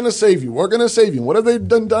racism. We're going to save you. We're going to save you. And what have they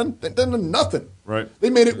done? They've done nothing. Right. They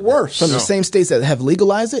made it worse. From the same states that have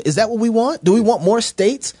legalized it? Is that what we want? Do we want more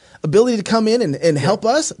states' ability to come in and help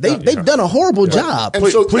us? They've done a horrible job. And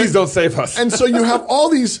please don't save us. And so you have all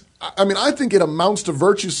these, I think it amounts to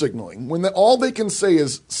virtue signaling when all they can say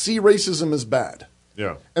is, see racism is bad.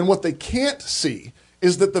 Yeah. And what they can't see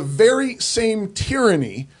is that the very same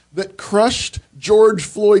tyranny that crushed George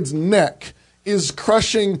Floyd's neck is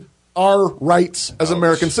crushing our rights as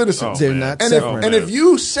American citizens. They're not and if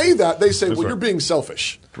you say that, they say, well, you're being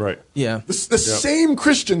selfish. Right. Yeah. The same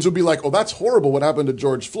Christians would be like, oh, that's horrible what happened to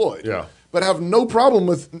George Floyd. Yeah. But have no problem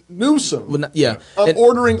with Newsom of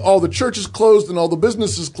ordering all the churches closed and all the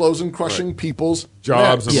businesses closed and crushing people's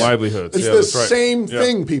jobs necks. and livelihoods. It's the same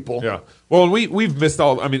thing, people. Yeah. Well, we've missed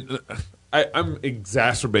all. I mean, I'm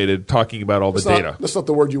exacerbated talking about all the data. That's not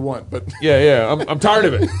the word you want, but yeah. I'm tired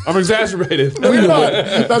of it. I'm exacerbated. No, you're not.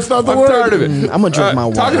 That's not the word. I'm tired of it. I'm gonna drink my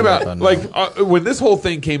water. Talking about when this whole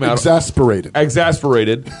thing came out,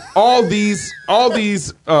 exasperated. All these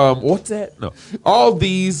what's that? No, all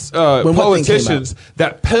these politicians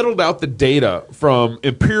that peddled out the data from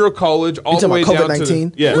Imperial College all the way down to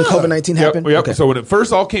COVID-19. When COVID-19 happened. Yep. Okay. So when it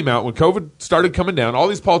first all came out, when COVID started coming down, all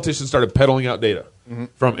these politicians started peddling out data.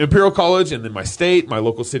 From Imperial College, and then my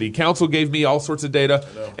local city council gave me all sorts of data,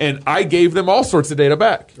 and I gave them all sorts of data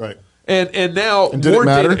back. Right. And now did it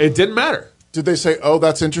matter? Data, it didn't matter. Did they say, "Oh,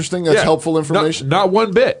 that's interesting. That's helpful information"? Not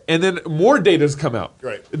one bit. And then more data has come out.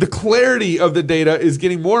 Right. The clarity of the data is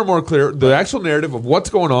getting more and more clear. The actual narrative of what's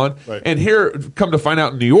going on. Right. And here, come to find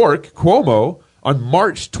out, in New York, Cuomo on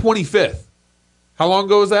March 25th. How long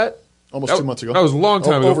ago was that? Almost 2 months ago. That was a long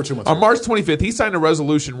time ago. Over 2 months. On March 25th, he signed a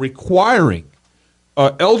resolution requiring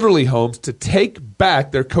elderly homes to take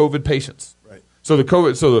back their COVID patients. Right.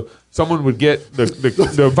 So someone would get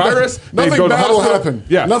the virus. Nothing bad will happen.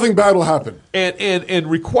 Yeah. Nothing bad will happen. And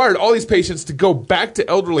required all these patients to go back to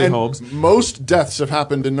elderly homes. Most deaths have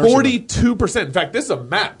happened in nursing 42%. In fact, this is a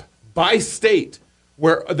map by state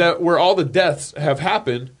where all the deaths have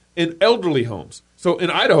happened in elderly homes. So in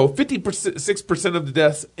Idaho, 56% of the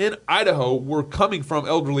deaths in Idaho were coming from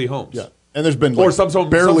elderly homes. Yeah. And there's been some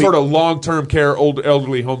sort of long-term care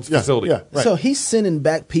elderly homes facility. Yeah, right. So he's sending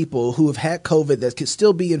back people who have had COVID that could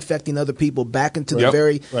still be infecting other people back into the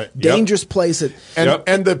very dangerous place. And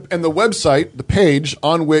the website, the page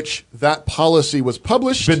on which that policy was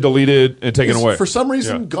published, been deleted and taken away. For some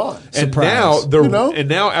reason, gone. And Surprise.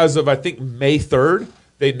 now as of I think May 3rd,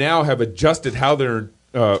 they now have adjusted how they're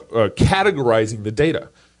categorizing the data.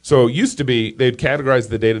 So it used to be they'd categorize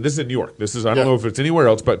the data. This is in New York. I don't know if it's anywhere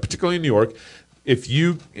else, but particularly in New York, if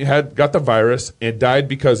you had got the virus and died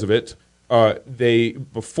because of it,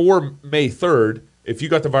 before May 3rd, if you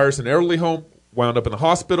got the virus in an elderly home, wound up in the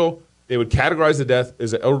hospital, they would categorize the death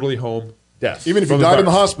as an elderly home death. Even if you died in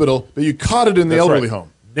the hospital, but you caught it in the elderly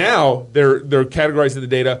home. Now they're categorizing the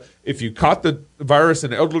data. If you caught the virus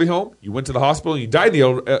in an elderly home, you went to the hospital, and you died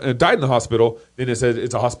in the hospital, then it says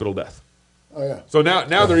it's a hospital death. Oh yeah. So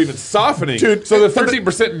now they're even softening. Dude, so the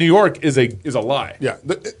 13% in New York is a lie. Yeah.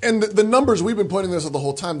 The numbers, we've been pointing this out the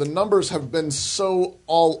whole time. The numbers have been so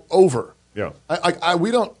all over. Yeah.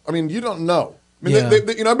 You don't know. I mean,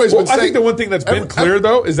 everybody's been saying. I think the one thing that's been clear,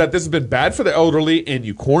 though, is that this has been bad for the elderly, and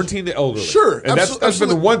you quarantine the elderly. Sure. And that's been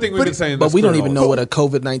the one thing we've been saying. But we don't even know what a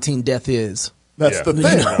COVID-19 death is. That's the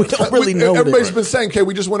thing. We don't really know. Everybody's been saying, okay,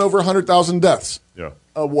 we just went over 100,000 deaths. Yeah.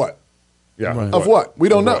 Of what? Yeah. Right. Of what? We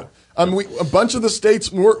don't know. I mean, a bunch of the states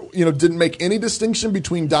didn't make any distinction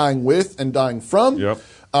between dying with and dying from. Yep.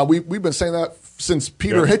 We've been saying that since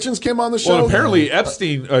Peter Hitchens came on the show. Well, apparently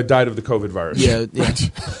Epstein died of the COVID virus. Yeah.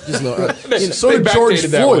 So did George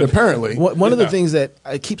Floyd, apparently. One of the things that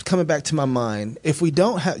keeps coming back to my mind, if we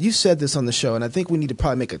don't have, you said this on the show, and I think we need to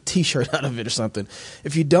probably make a T-shirt out of it or something.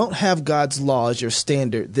 If you don't have God's law as your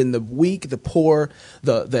standard, then the weak, the poor,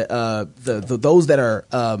 the those that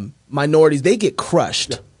are minorities, they get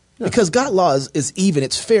crushed. Yeah. Because God's law is even,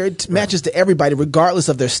 it's fair, it matches to everybody regardless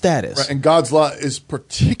of their status. Right. And God's law is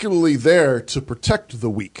particularly there to protect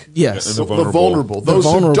the weak. Yes. The vulnerable. Those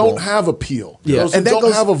who don't have appeal. Yeah. Those who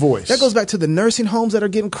don't have a voice. That goes back to the nursing homes that are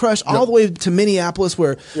getting crushed, all the way to Minneapolis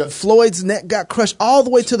where Floyd's neck got crushed, all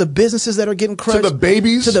the way to the businesses that are getting crushed. To the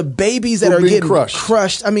babies that are getting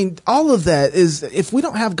crushed. I mean, all of that is, if we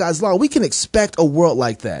don't have God's law, we can expect a world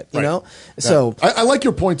like that, you know? Yeah. So I like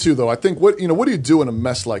your point too, though. I think what do you do in a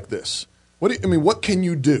mess like this? What can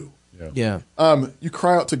you do? Yeah. You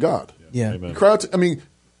cry out to God. Yeah. You cry out to,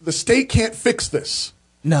 the state can't fix this.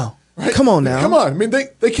 No. Right? Come on now. Come on. I mean,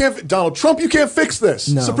 they can't. Donald Trump, you can't fix this.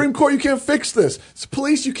 No. Supreme Court, you can't fix this.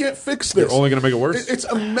 Police, you can't fix this. They're only going to make it worse. It's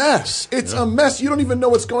a mess. It's a mess. You don't even know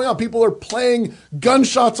what's going on. People are playing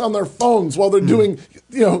gunshots on their phones while they're doing,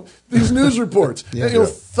 these news reports.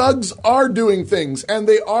 Thugs are doing things, and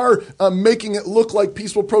they are making it look like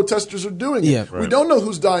peaceful protesters are doing it. Yeah. Right. We don't know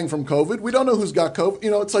who's dying from COVID. We don't know who's got COVID.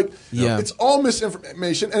 It's like it's all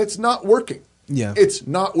misinformation, and it's not working. Yeah. It's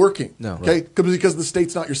not working. No. Okay? Because the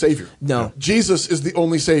state's not your savior. No. Jesus is the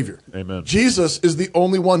only savior. Amen. Jesus is the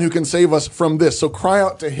only one who can save us from this. So cry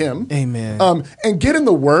out to him. Amen. And get in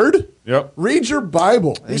the Word. Yep. Read your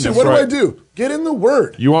Bible. You say, what do I do? Get in the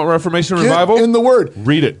Word. You want Reformation Revival? Get in the Word.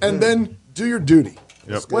 Read it. And then do your duty.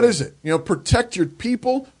 Yep. What is it? Protect your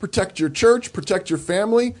people, protect your church, protect your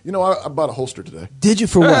family. I bought a holster today. Did you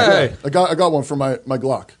for what? Hey. I got one for my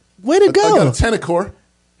Glock. Way to go. I got a Tenacor.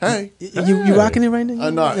 Hey. You rocking it right now?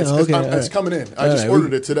 I'm not. It's coming in. I just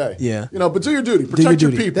ordered it today. Yeah. But do your duty. Protect your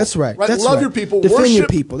people. That's right. Love your people. Defend Worship your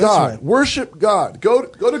people. That's God. right. Worship God. Go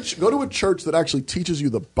to a church that actually teaches you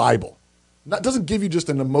the Bible. Doesn't give you just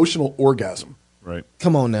an emotional orgasm. Right.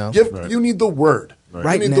 Come on now. You need the Word.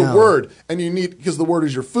 Right you need now. the Word. And because the Word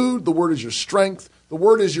is your food. The Word is your strength. The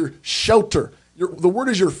Word is your shelter. The Word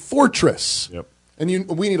is your fortress. Yep.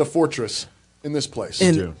 And we need a fortress in this place.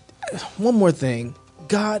 And one more thing.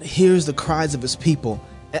 God hears the cries of his people.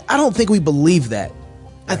 I don't think we believe that.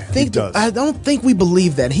 I don't think we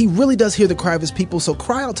believe that. He really does hear the cry of his people. So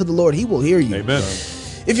cry out to the Lord. He will hear you. Amen.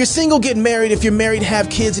 If you're single, get married. If you're married, have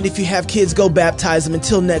kids. And if you have kids, go baptize them.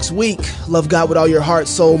 Until next week, love God with all your heart,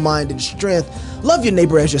 soul, mind, and strength. Love your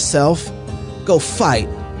neighbor as yourself. Go fight,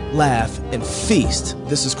 laugh, and feast.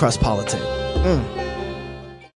 This is Cross Politics.